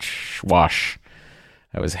wash.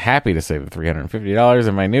 I was happy to save the $350,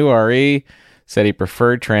 and my new RE said he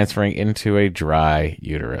preferred transferring into a dry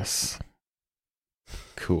uterus.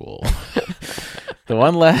 Cool. The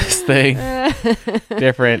one last thing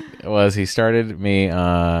different was he started me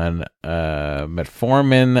on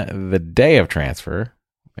metformin the day of transfer.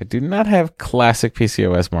 I do not have classic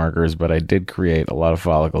PCOS markers, but I did create a lot of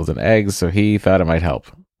follicles and eggs, so he thought it might help.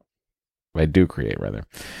 I do create, rather.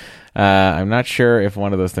 I'm not sure if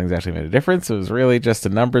one of those things actually made a difference. It was really just a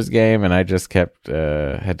numbers game, and I just had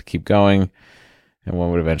to keep going, and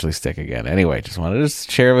one would eventually stick again. Anyway, just wanted to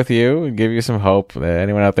share with you and give you some hope that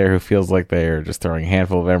anyone out there who feels like they're just throwing a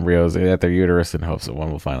handful of embryos at their uterus in hopes that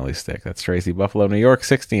one will finally stick. That's Tracy, Buffalo, New York,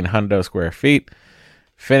 1600 square feet.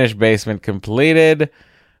 Finished basement completed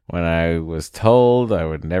when I was told I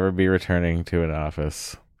would never be returning to an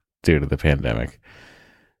office due to the pandemic.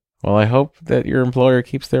 Well, I hope that your employer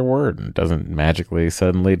keeps their word and doesn't magically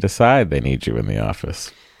suddenly decide they need you in the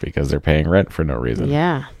office because they're paying rent for no reason.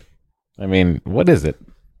 Yeah. I mean, what is it?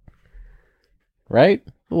 Right?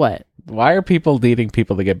 What? Why are people needing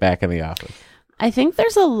people to get back in the office? I think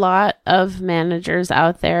there's a lot of managers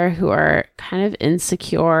out there who are kind of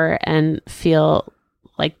insecure and feel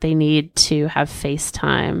like they need to have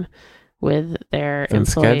FaceTime with their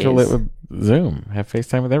employees. Schedule it with Zoom. Have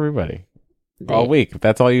FaceTime with everybody. All week. If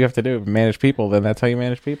that's all you have to do, manage people, then that's how you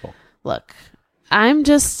manage people. Look, I'm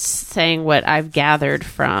just saying what I've gathered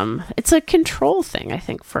from. It's a control thing, I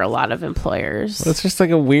think, for a lot of employers. Well, it's just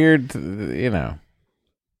like a weird,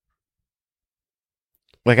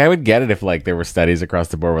 like I would get it if like there were studies across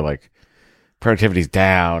the board where like productivity's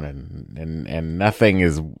down and nothing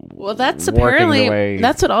is that's apparently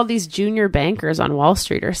that's what all these junior bankers on Wall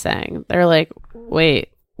Street are saying. They're like, wait,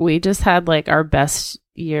 we just had like our best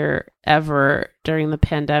year ever during the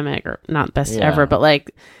pandemic, or not best ever, but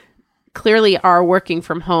like clearly our working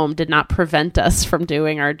from home did not prevent us from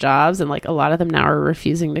doing our jobs, and like a lot of them now are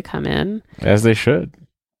refusing to come in, as they should.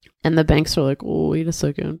 And the banks are like, oh, wait a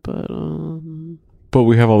second, but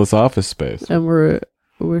we have all this office space and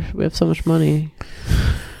we have so much money.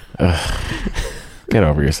 Get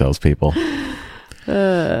over yourselves, people.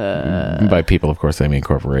 By people, of course, I mean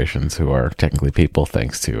corporations, who are technically people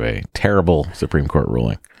thanks to a terrible Supreme Court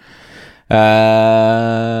ruling. Now,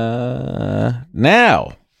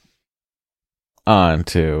 on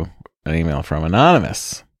to an email from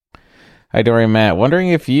Anonymous. Hi, Dory and Matt. Wondering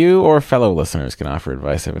if you or fellow listeners can offer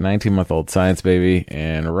advice. I have a 19-month-old science baby,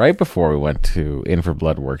 and right before we went in for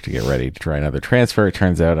blood work to get ready to try another transfer, it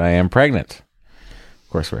turns out I am pregnant.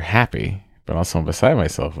 Of course, we're happy, but also I'm beside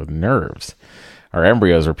myself with nerves. Our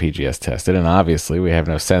embryos were PGS tested, and obviously we have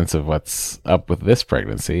no sense of what's up with this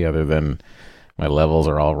pregnancy other than my levels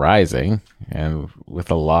are all rising. And with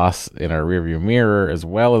the loss in our rearview mirror, as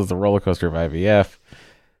well as the roller coaster of IVF,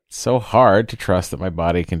 it's so hard to trust that my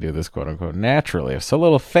body can do this quote-unquote naturally. I have so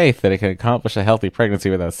little faith that it can accomplish a healthy pregnancy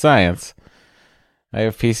without science. I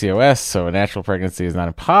have PCOS, so a natural pregnancy is not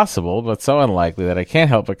impossible, but so unlikely that I can't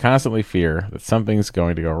help but constantly fear that something's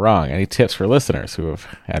going to go wrong. Any tips for listeners who have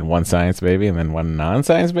had one science baby and then one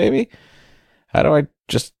non-science baby? How do I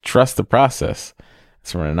just trust the process?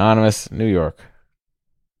 It's from an Anonymous, New York.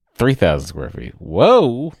 3,000 square feet.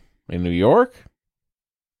 Whoa! In New York?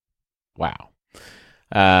 Wow.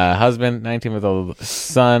 Husband, 19-month-old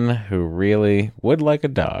son who really would like a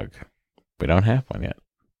dog. We don't have one yet.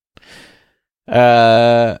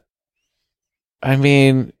 I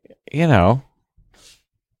mean, what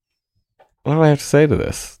do I have to say to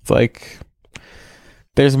this? It's like,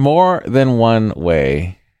 there's more than one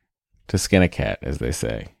way to skin a cat, as they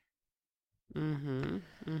say. Mm-hmm.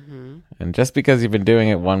 Mm-hmm. And just because you've been doing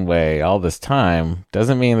it one way all this time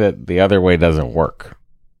doesn't mean that the other way doesn't work.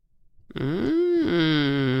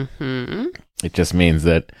 Mm-hmm. It just means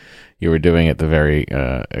that you were doing it the very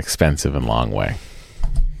expensive and long way.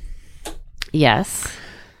 Yes.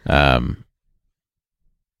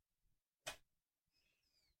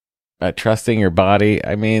 Trusting your body.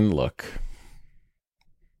 I mean, look,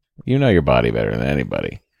 you know your body better than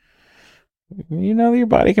anybody. You know that your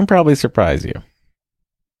body can probably surprise you.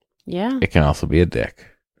 Yeah. It can also be a dick.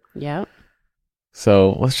 Yep.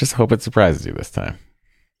 So let's just hope it surprises you this time.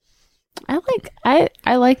 I like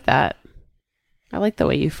that. I like the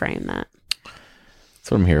way you frame that.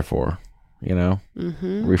 That's what I'm here for.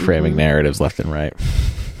 Reframing narratives left and right.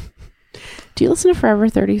 Do you listen to Forever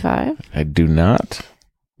 35? I do not,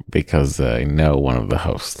 because I know one of the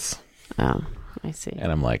hosts. Oh, I see.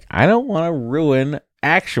 And I'm like, I don't want to ruin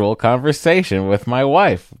actual conversation with my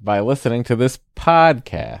wife by listening to this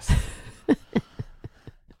podcast.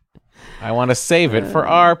 I want to save it for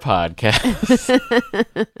our podcast.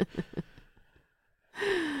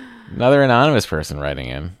 Another anonymous person writing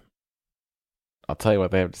in. I'll tell you what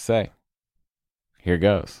they have to say. Here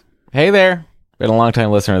goes. Hey there. Been a long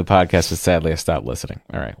time listener to the podcast, but sadly I stopped listening.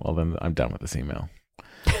 All right, well then I'm done with this email.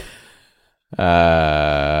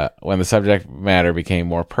 when the subject matter became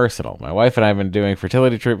more personal. My wife and I have been doing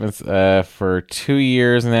fertility treatments for 2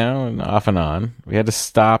 years now, and off and on. We had to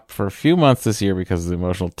stop for a few months this year because of the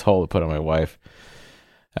emotional toll it put on my wife.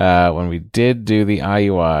 When we did do the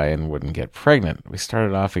IUI and wouldn't get pregnant, we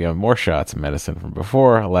started off again with more shots of medicine from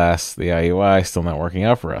before. Alas, the IUI still not working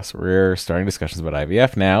out for us. We're starting discussions about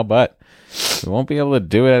IVF now, but we won't be able to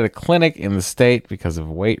do it at a clinic in the state because of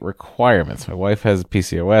weight requirements. My wife has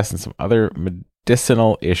PCOS and some other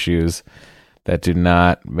medicinal issues that do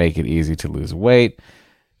not make it easy to lose weight.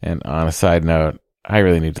 And on a side note, I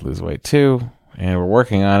really need to lose weight too, and we're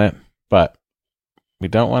working on it, but we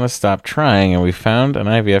don't want to stop trying, and we found an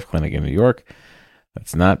IVF clinic in New York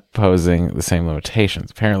that's not posing the same limitations.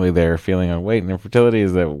 Apparently, their feeling on weight and infertility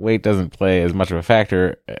is that weight doesn't play as much of a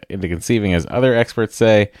factor into conceiving as other experts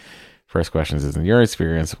say. First question is, in your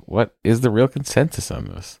experience, what is the real consensus on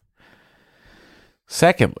this?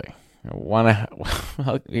 Secondly,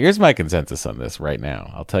 here's my consensus on this right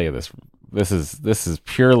now. I'll tell you this. This is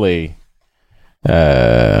purely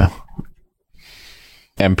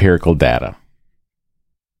empirical data.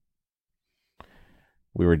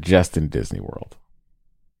 We were just in Disney World.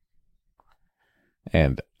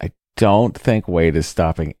 And I don't think weight is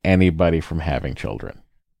stopping anybody from having children.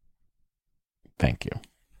 Thank you.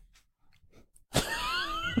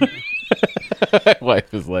 My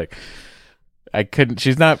wife is like, she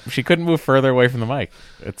couldn't move further away from the mic.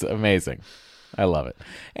 It's amazing. I love it.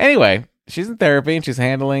 Anyway, she's in therapy and she's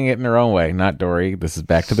handling it in her own way. Not Dory. This is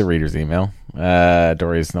back to the reader's email.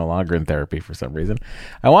 Dory is no longer in therapy for some reason.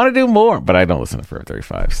 I want to do more, but I don't listen to Forever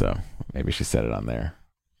 35, so maybe she said it on there.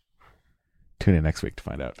 Tune in next week to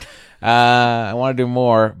find out. I want to do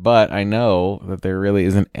more, but I know that there really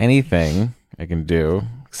isn't anything I can do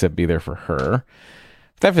except be there for her.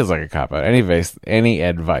 That feels like a cop-out. Any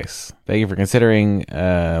advice? Thank you for considering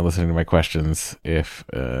listening to my questions. If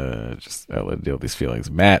just I'll let deal with these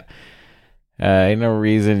feelings. Matt, ain't no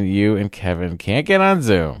reason you and Kevin can't get on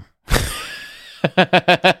Zoom.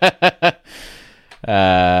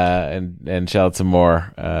 And shout out some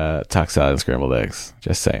more talk salad and scrambled eggs.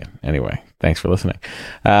 Just saying. Anyway, thanks for listening.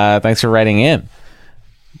 Thanks for writing in.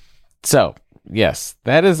 So, yes,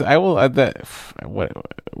 that is. I will.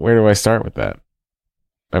 Where do I start with that?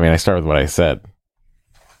 I mean, I start with what I said.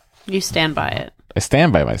 You stand by it. I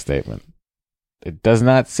stand by my statement. It does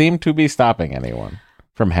not seem to be stopping anyone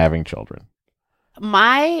from having children.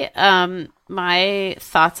 My my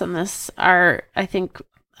thoughts on this are, I think,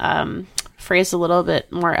 phrased a little bit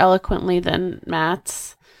more eloquently than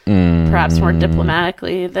Matt's, perhaps more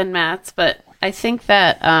diplomatically than Matt's. But I think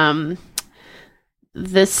that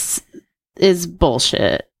this is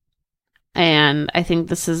bullshit. And I think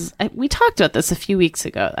this is, we talked about this a few weeks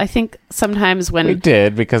ago. I think sometimes when we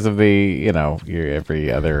did, because of the, your every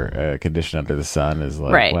other condition under the sun is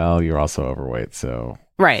like, right. Well, you're also overweight. So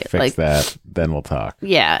right. Fix that. Then we'll talk.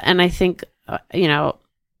 Yeah. And I think,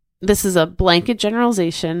 this is a blanket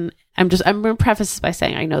generalization. I'm going to preface this by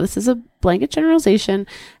saying, I know this is a blanket generalization,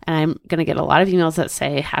 and I'm going to get a lot of emails that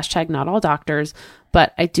say #NotAllDoctors.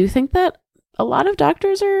 But I do think that a lot of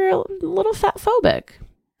doctors are a little fat phobic.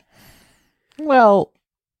 Well,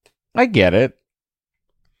 I get it.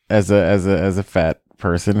 As a fat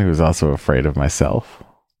person who's also afraid of myself.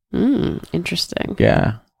 Interesting.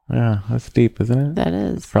 Yeah, that's deep, isn't it? That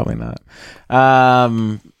is. Probably not. I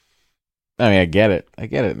mean, I get it. I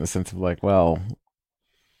get it in the sense of like, well,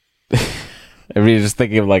 I mean, just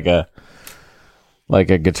thinking of like a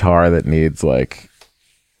guitar that needs like,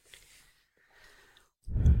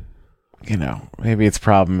 maybe its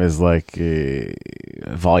problem is like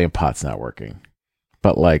volume pot's not working,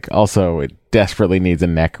 but like also it desperately needs a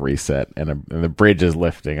neck reset, and the bridge is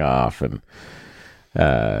lifting off, and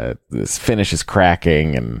this finish is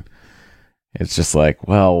cracking, and it's just like,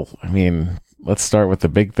 well, I mean, let's start with the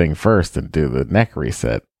big thing first and do the neck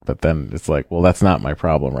reset. But then it's like, well, that's not my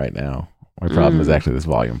problem right now. My problem is actually this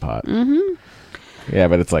volume pot. Mm-hmm. Yeah,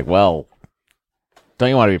 but it's like, well, don't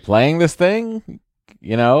you want to be playing this thing?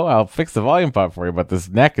 I'll fix the volume pot for you, but this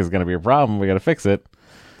neck is going to be a problem. We got to fix it.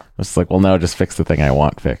 It's like, well, no, just fix the thing I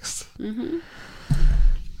want fixed. Mm-hmm.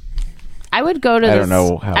 I would go to.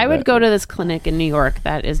 I would go to this clinic in New York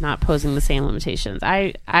that is not posing the same limitations.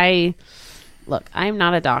 Look, I'm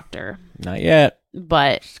not a doctor. Not yet.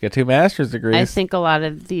 But just get 2 master's degrees. I think a lot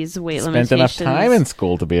of these weight Spent limitations enough time in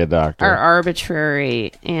school to be a doctor are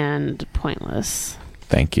arbitrary and pointless.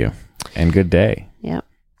 Thank you, and good day. Yep.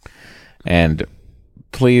 And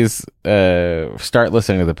please start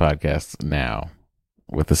listening to the podcast now,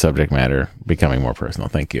 with the subject matter becoming more personal.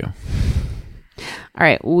 Thank you. All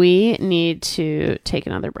right, we need to take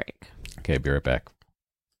another break. Okay, be right back.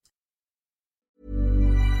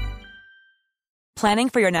 Planning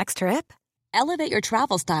for your next trip? Elevate your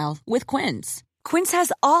travel style with Quince. Quince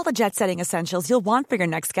has all the jet-setting essentials you'll want for your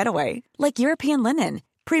next getaway, like European linen,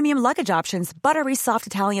 premium luggage options, buttery soft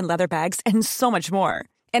Italian leather bags, and so much more.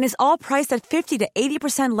 And is all priced at 50 to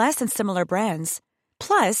 80% less than similar brands.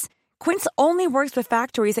 Plus, Quince only works with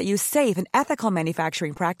factories that use safe and ethical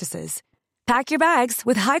manufacturing practices. Pack your bags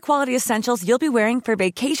with high-quality essentials you'll be wearing for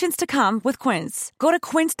vacations to come with Quince. Go to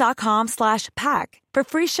quince.com/pack for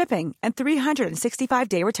free shipping and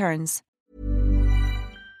 365-day returns.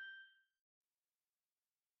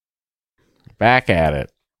 Back at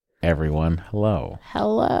it, everyone. Hello.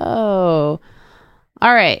 Hello.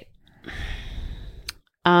 All right.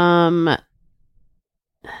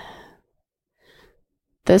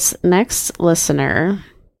 This next listener,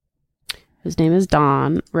 whose name is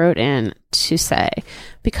Dawn, wrote in to say,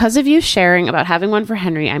 because of you sharing about having one for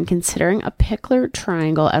Henry, I'm considering a pickler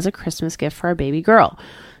triangle as a Christmas gift for our baby girl.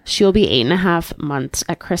 She will be 8.5 months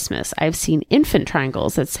at Christmas. I've seen infant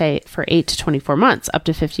triangles that say for 8 to 24 months, up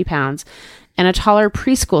to 50 pounds, and a taller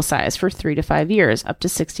preschool size for 3 to 5 years, up to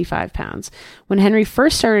 65 pounds. When Henry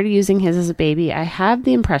first started using his as a baby, I have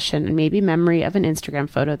the impression and maybe memory of an Instagram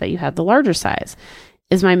photo that you had the larger size.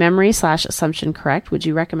 Is my memory/assumption correct? Would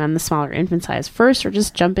you recommend the smaller infant size first or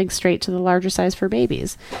just jumping straight to the larger size for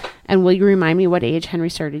babies? And will you remind me what age Henry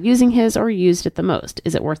started using his or used it the most?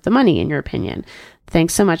 Is it worth the money in your opinion?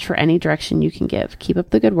 Thanks so much for any direction you can give. Keep up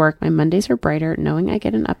the good work. My Mondays are brighter knowing I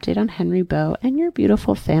get an update on Henry, Beau, and your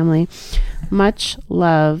beautiful family. Much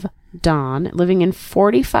love, Dawn, living in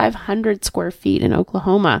 4,500 square feet in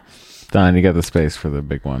Oklahoma. Don, you got the space for the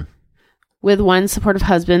big one. With one supportive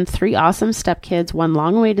husband, 3 awesome stepkids, 1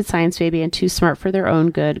 long-awaited science baby, and 2 smart for their own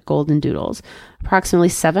good golden doodles. Approximately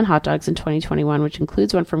 7 hot dogs in 2021, which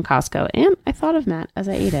includes one from Costco. And I thought of Matt as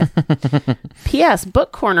I ate it. P.S.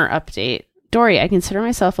 Book Corner update. Dory, I consider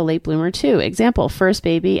myself a late bloomer too. Example, first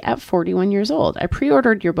baby at 41 years old. I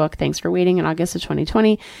pre-ordered your book. Thanks for waiting in August of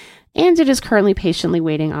 2020. And it is currently patiently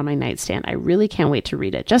waiting on my nightstand. I really can't wait to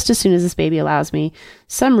read it. Just as soon as this baby allows me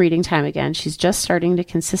some reading time again, she's just starting to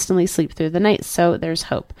consistently sleep through the night, so there's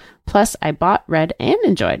hope. Plus, I bought, read, and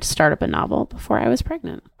enjoyed Start Up a Novel before I was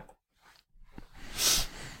pregnant.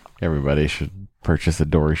 Everybody should purchase a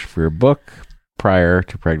Dory Shafrir book prior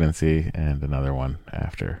to pregnancy and another one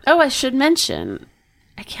after. Oh, I should mention,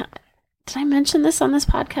 did I mention this on this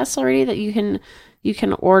podcast already, that you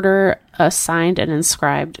can order a signed and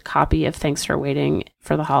inscribed copy of Thanks for Waiting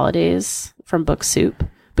for the Holidays from Book Soup,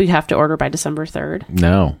 but you have to order by December 3rd.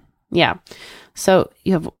 No. Yeah. So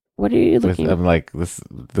you have, what are you looking for? I'm like, this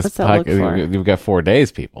What's that look for? You've got 4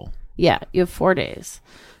 days, people. Yeah, you have 4 days.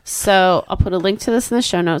 So I'll put a link to this in the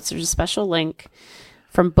show notes. There's a special link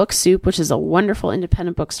from Book Soup, which is a wonderful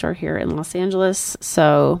independent bookstore here in Los Angeles.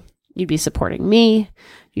 So you'd be supporting me.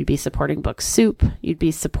 You'd be supporting Book Soup. You'd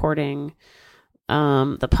be supporting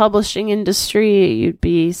the publishing industry. You'd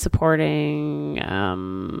be supporting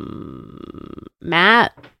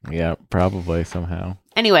Matt. Yeah, probably somehow.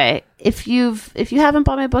 Anyway, if you haven't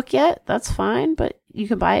bought my book yet, that's fine, but you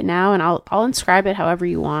can buy it now, and I'll inscribe it however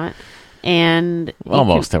you want, and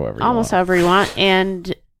however you want,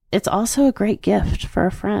 and it's also a great gift for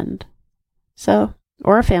a friend,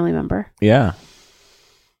 or a family member. Yeah,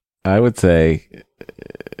 I would say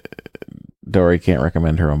Dory can't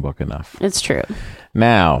recommend her own book enough. It's true.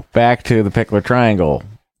 Now, back to the Pickler Triangle.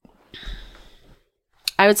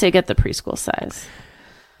 I would say get the preschool size.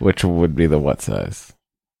 Which would be the what size?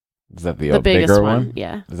 Is that the biggest bigger one?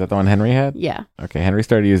 Yeah. Is that the one Henry had? Yeah. Okay, Henry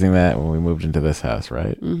started using that when we moved into this house,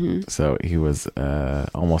 right? Mm-hmm. So he was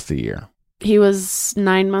almost a year. He was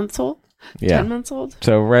 9 months old? Yeah. 10 months old?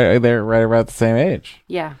 So right around the same age.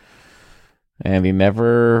 Yeah. And he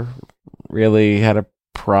never really had a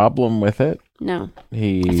problem with it. No.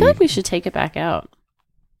 I feel like we should take it back out.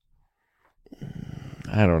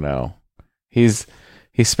 I don't know. He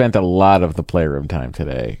spent a lot of the playroom time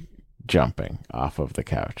today jumping off of the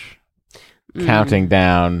couch. Counting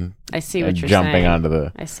down. I see what you're jumping saying. onto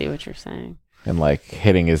the. I see what you're saying. And like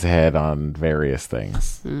hitting his head on various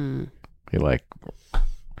things. He like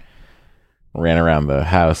ran around the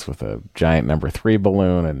house with a giant number 3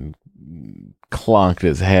 balloon and clonked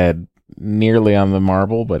his head nearly on the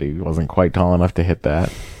marble, but he wasn't quite tall enough to hit that.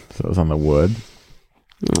 So it was on the wood.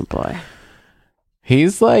 Oh boy.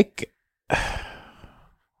 He's like,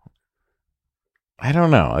 I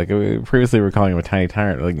don't know. Like previously we were calling him a tiny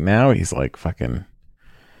tyrant. Like now he's like fucking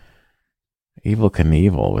Evel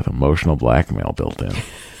Knievel with emotional blackmail built in.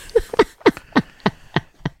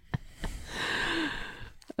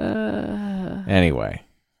 Anyway,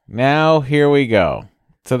 now here we go.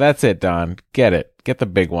 So that's it, Don. Get it. Get the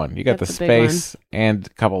big one. You got the space and a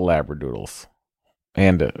couple labradoodles.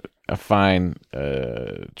 And a fine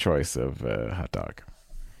choice of hot dog.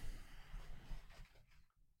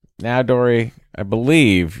 Now, Dory, I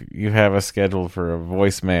believe you have us scheduled for a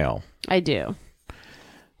voicemail, I do.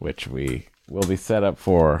 which we will be set up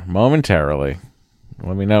for momentarily.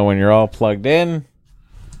 Let me know when you're all plugged in,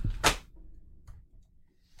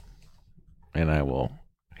 and I will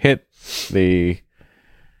hit the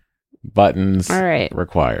buttons All right.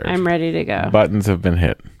 required. I'm ready to go. Buttons have been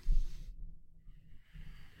hit.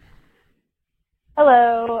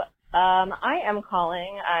 Hello. I am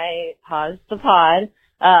calling. I paused the pod.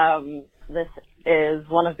 This is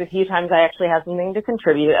one of the few times I actually have something to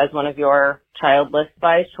contribute as one of your childless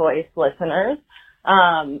by choice listeners.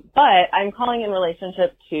 But I'm calling in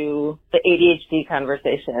relationship to the ADHD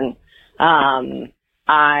conversation.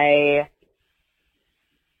 I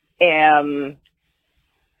am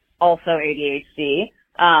also ADHD.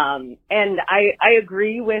 And I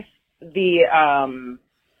agree with the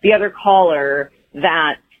other caller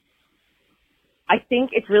that I think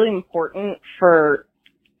it's really important for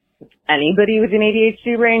anybody with an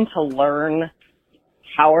ADHD brain to learn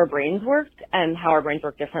how our brains work and how our brains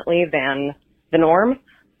work differently than the norm,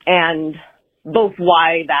 and both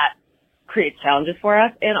why that creates challenges for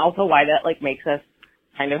us and also why that like makes us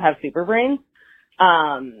kind of have super brains.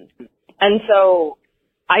 And so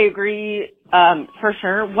I agree, for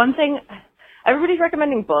sure. One thing, everybody's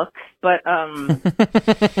recommending books, but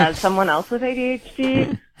as someone else with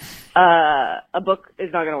ADHD, a book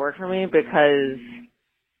is not going to work for me because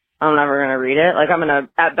I'm never going to read it. Like, I'm going to,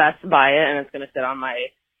 at best, buy it, and it's going to sit on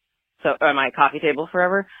my coffee table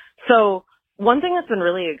forever. So one thing that's been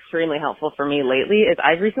really extremely helpful for me lately is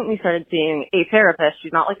I've recently started seeing a therapist.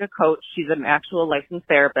 She's not like a coach. She's an actual licensed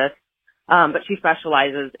therapist, but she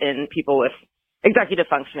specializes in people with executive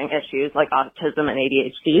functioning issues like autism and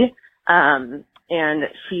ADHD. And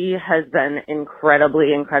she has been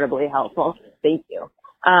incredibly, incredibly helpful. Thank you.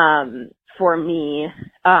 For me,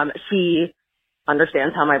 she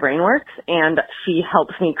understands how my brain works, and she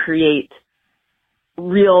helps me create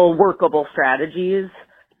real workable strategies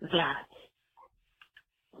that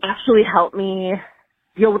actually help me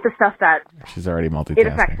deal with the stuff that She's already it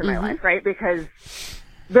multitasking. affects in my life, right? Because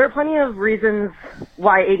there are plenty of reasons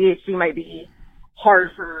why ADHD might be hard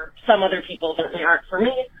for some other people that they aren't for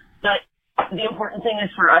me, but the important thing is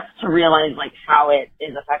for us to realize like how it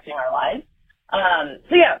is affecting our lives.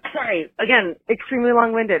 So yeah, sorry, again, extremely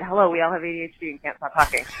long-winded. Hello, we all have ADHD and can't stop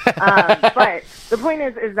talking. But the point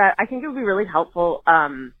is that I think it would be really helpful.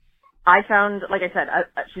 I found, like I said,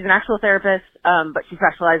 she's an actual therapist, but she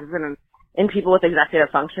specializes in people with executive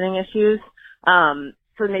functioning issues.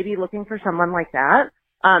 So maybe looking for someone like that.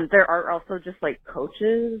 There are also just like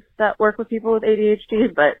coaches that work with people with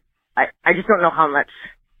ADHD, but I just don't know how much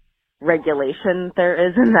regulation there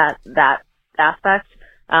is in that aspect.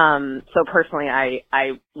 So personally,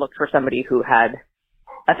 I looked for somebody who had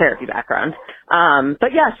a therapy background.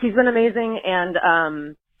 But yeah, she's been amazing.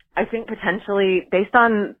 And, I think potentially based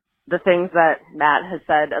on the things that Matt has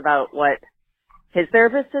said about what his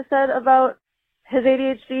therapist has said about his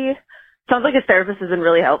ADHD, sounds like his therapist has been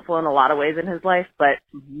really helpful in a lot of ways in his life, but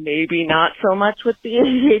maybe not so much with the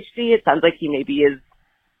ADHD. It sounds like he maybe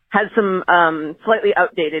has some, slightly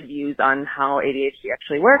outdated views on how ADHD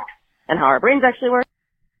actually works and how our brains actually work.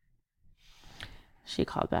 She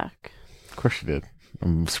called back. Of course she did.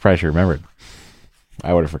 I'm surprised you remembered.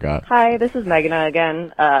 I would have forgot. Hi, this is Meghna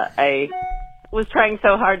again. I was trying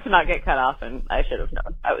so hard to not get cut off, and I should have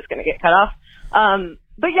known I was going to get cut off.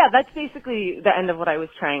 But yeah, that's basically the end of what I was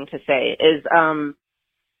trying to say is,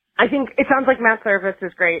 I think it sounds like Matt's therapist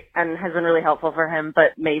is great and has been really helpful for him,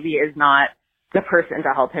 but maybe is not the person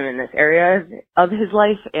to help him in this area of his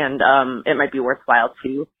life. And, it might be worthwhile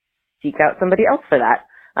to seek out somebody else for that.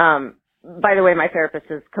 By the way, my therapist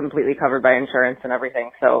is completely covered by insurance and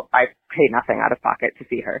everything, so I pay nothing out of pocket to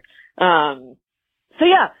see her. So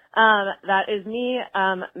yeah, that is me,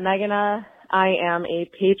 Meghna. I am a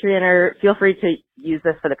Patreoner. Feel free to use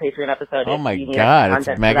this for the Patreon episode. Oh my God, it's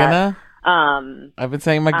Meghna? I've been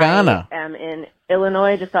saying Meghna. I am in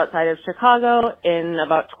Illinois, just outside of Chicago, in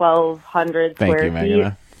about 1,200 Thank square you, feet.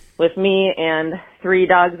 Meghna. With me and 3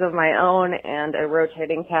 dogs of my own and a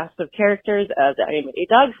rotating cast of characters as I am a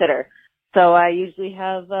dog sitter. So I usually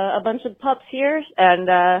have a bunch of pups here, and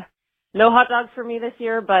no hot dogs for me this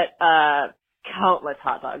year, but countless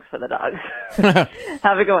hot dogs for the dogs.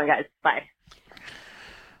 Have a good one, guys. Bye.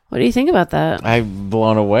 What do you think about that? I'm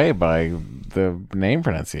blown away by the name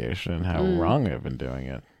pronunciation and how wrong I've been doing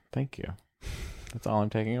it. Thank you. That's all I'm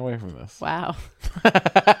taking away from this. Wow.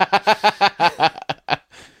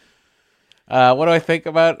 What do I think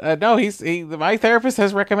about? No, my therapist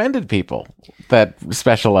has recommended people that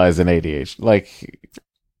specialize in ADHD. Like,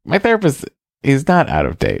 my therapist, he's not out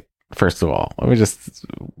of date. First of all, let me just,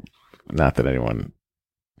 not that anyone,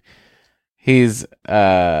 he's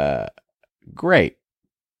great.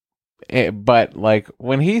 But like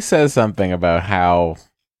when he says something about how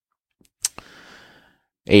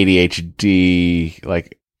ADHD,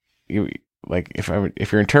 like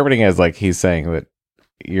if you're interpreting it as like he's saying that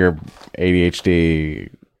you're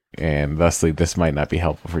ADHD and thusly this might not be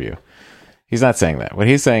helpful for you. He's not saying that. What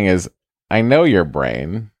he's saying is, I know your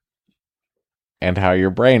brain and how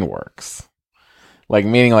your brain works. Like,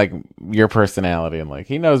 meaning like your personality, and like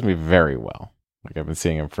he knows me very well. Like I've been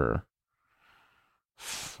seeing him for,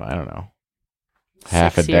 I don't know,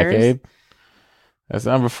 half a decade. That's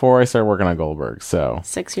before I started working on Goldberg. So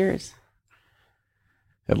 6 years.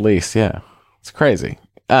 At least, yeah. It's crazy.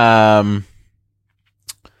 So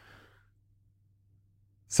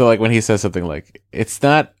like when he says something like, it's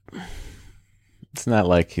not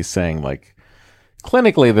like he's saying like,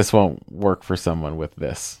 clinically this won't work for someone with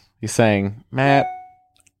this. He's saying, Matt,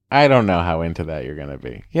 I don't know how into that you're going to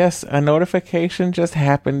be. Yes, a notification just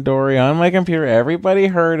happened, Dory, on my computer. Everybody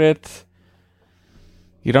heard it.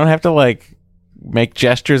 You don't have to like make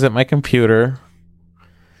gestures at my computer.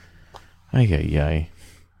 Ay.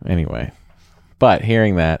 Anyway. But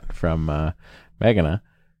hearing that from Meghana,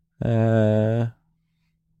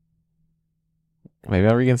 maybe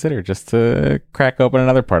I'll reconsider just to crack open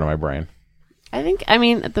another part of my brain. I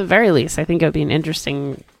mean, at the very least, I think it would be an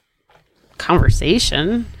interesting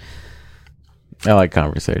conversation. I like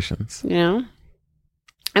conversations. You know?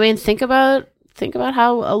 I mean, think about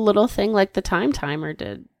how a little thing like the time timer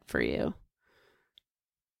did for you.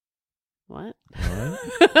 What?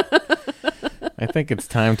 I think it's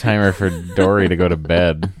time timer for Dory to go to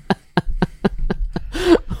bed.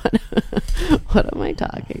 What am I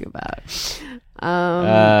talking about?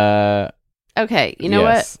 Okay, you know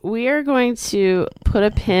yes. what? We are going to put a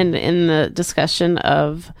pin in the discussion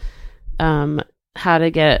of how to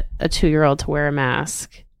get a 2-year-old to wear a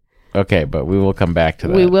mask. Okay, but we will come back to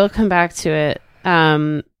that. We will come back to it.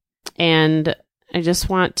 And I just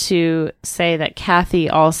want to say that Kathy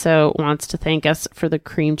also wants to thank us for the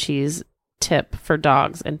cream cheese tip for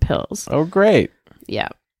dogs and pills. Oh, great. Yeah.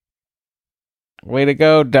 Way to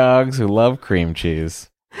go, dogs who love cream cheese.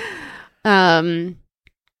 And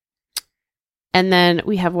then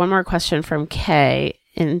we have one more question from Kay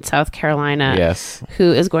in South Carolina. Yes.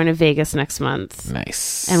 Who is going to Vegas next month.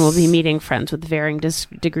 Nice. And will be meeting friends with varying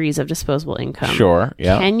degrees of disposable income. Sure.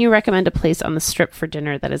 Yeah. Can you recommend a place on the Strip for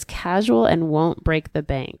dinner that is casual and won't break the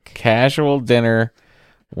bank? Casual dinner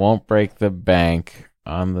won't break the bank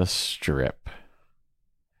on the Strip.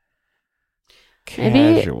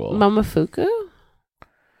 Casual. Maybe Momofuku?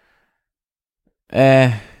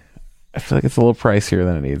 I feel like it's a little pricier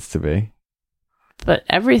than it needs to be. But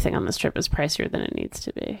everything on the Strip is pricier than it needs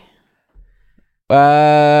to be.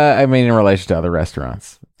 I mean, in relation to other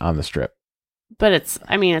restaurants on the Strip. But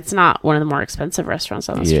it's not one of the more expensive restaurants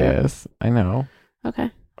on the Strip. Yes, I know.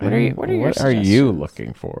 Okay. What are your What are you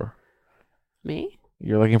looking for? Me?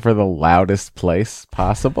 You're looking for the loudest place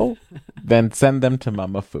possible? Then send them to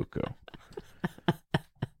Momofuku.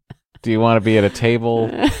 Do you want to be at a table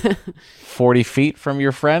 40 feet from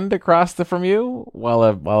your friend across from you while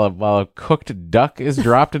a cooked duck is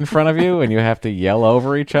dropped in front of you and you have to yell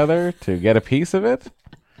over each other to get a piece of it?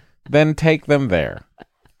 Then take them there.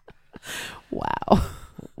 Wow.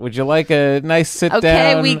 Would you like a nice sit down?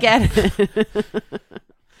 Okay, we get it.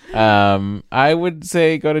 I would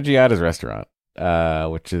say go to Giada's restaurant,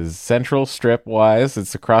 which is Central Strip wise.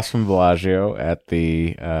 It's across from Bellagio at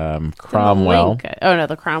the Cromwell.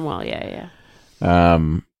 The Cromwell. Yeah.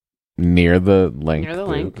 Near the Link. Near the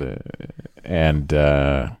Link. And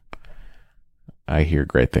I hear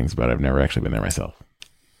great things about it. I've never actually been there myself.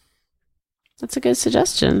 That's a good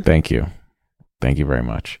suggestion. Thank you. Thank you very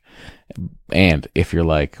much. And if you're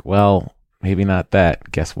like, well, maybe not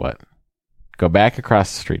that, guess what? Go back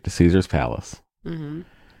across the street to Caesar's Palace. Mm-hmm.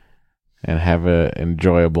 And have an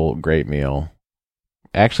enjoyable, great meal.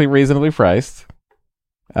 Actually reasonably priced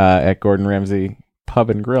at Gordon Ramsay Pub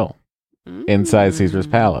and Grill inside Caesar's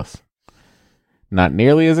Palace. Not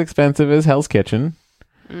nearly as expensive as Hell's Kitchen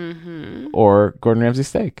or Gordon Ramsay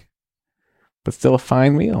Steak, but still a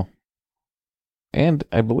fine meal. And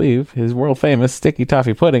I believe his world famous sticky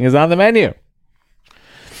toffee pudding is on the menu.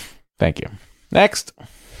 Thank you. Next.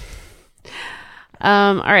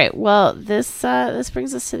 All right. Well, this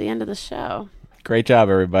brings us to the end of the show. Great job,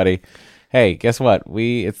 everybody. Hey, guess what?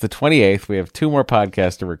 It's the 28th. We have 2 more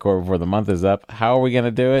podcasts to record before the month is up. How are we going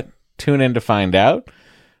to do it? Tune in to find out.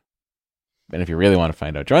 And if you really want to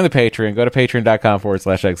find out, join the Patreon. Go to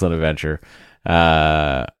patreon.com/excellent adventure.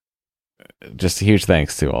 Just a huge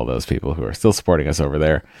thanks to all those people who are still supporting us over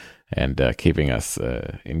there and keeping us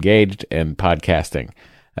engaged and podcasting.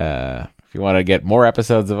 If you want to get more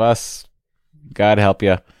episodes of us, God help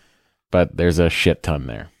you. But there's a shit ton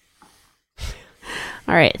there.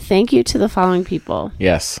 All right. Thank you to the following people.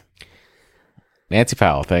 Yes. Nancy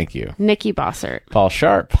Powell, thank you. Nikki Bossert. Paul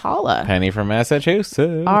Sharp. Paula. Penny from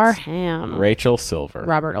Massachusetts. R. Ham. Rachel Silver.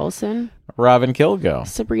 Robert Olson. Robin Kilgo.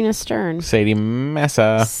 Sabrina Stern. Sadie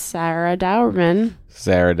Messa. Sarah Dauberman.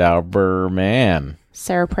 Sarah Dauberman.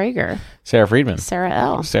 Sarah Prager. Sarah Friedman. Sarah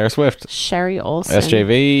L. Sarah Swift. Sherry Olson.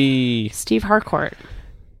 SJV. Steve Harcourt.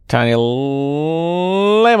 Tanya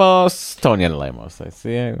Lemos. Tonya Lemos. I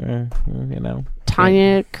see it. You know.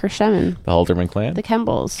 Tanya Kersheman. The Holderman clan. The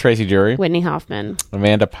Kembles. Tracy Jury. Whitney Hoffman.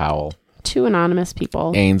 Amanda Powell. 2 anonymous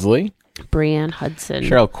people. Ainsley. Brianne Hudson.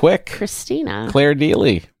 Cheryl Quick. Christina. Claire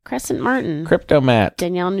Deely. Crescent Martin. Cryptomat.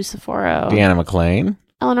 Danielle Nuciforo. Deanna McLean.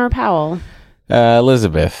 Eleanor Powell.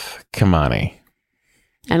 Elizabeth Kamani.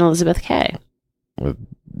 And Elizabeth K.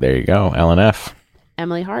 There you go. LNF.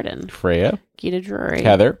 Emily Harden. Freya. Gita Drury.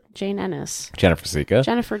 Heather. Jane Ennis. Jennifer Sika.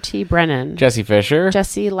 Jennifer T. Brennan. Jesse Fisher.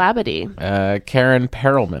 Jesse Labadie. Karen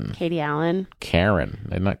Perelman. Katie Allen. Karen.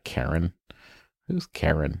 Not Karen. Who's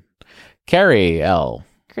Karen? Carrie L.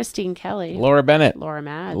 Christine Kelly. Laura Bennett. Laura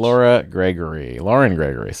Madge. Lauren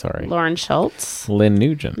Gregory, sorry. Lauren Schultz. Lynn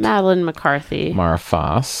Nugent. Madeline McCarthy. Mara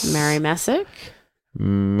Foss. Mary Messick.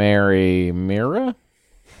 Mary Mira.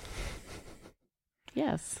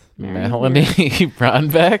 Yes. Melanie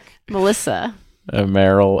Bronbeck. Melissa.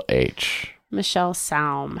 Meryl H. Michelle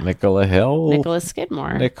Saum. Nicola Hill. Nicholas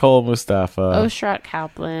Skidmore. Nicole Mustafa. Oshrat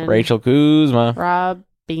Kaplan. Rachel Kuzma. Rob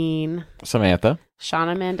Bean. Samantha.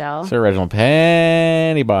 Shauna Mandel. Sir Reginald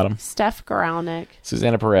Penny Bottom. Steph Goralnik.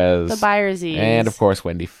 Susanna Perez. The Byersies. And of course,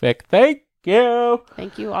 Wendy Fick. Thank you.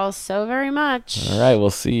 Thank you all so very much. All right.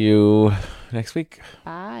 We'll see you next week.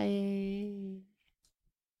 Bye.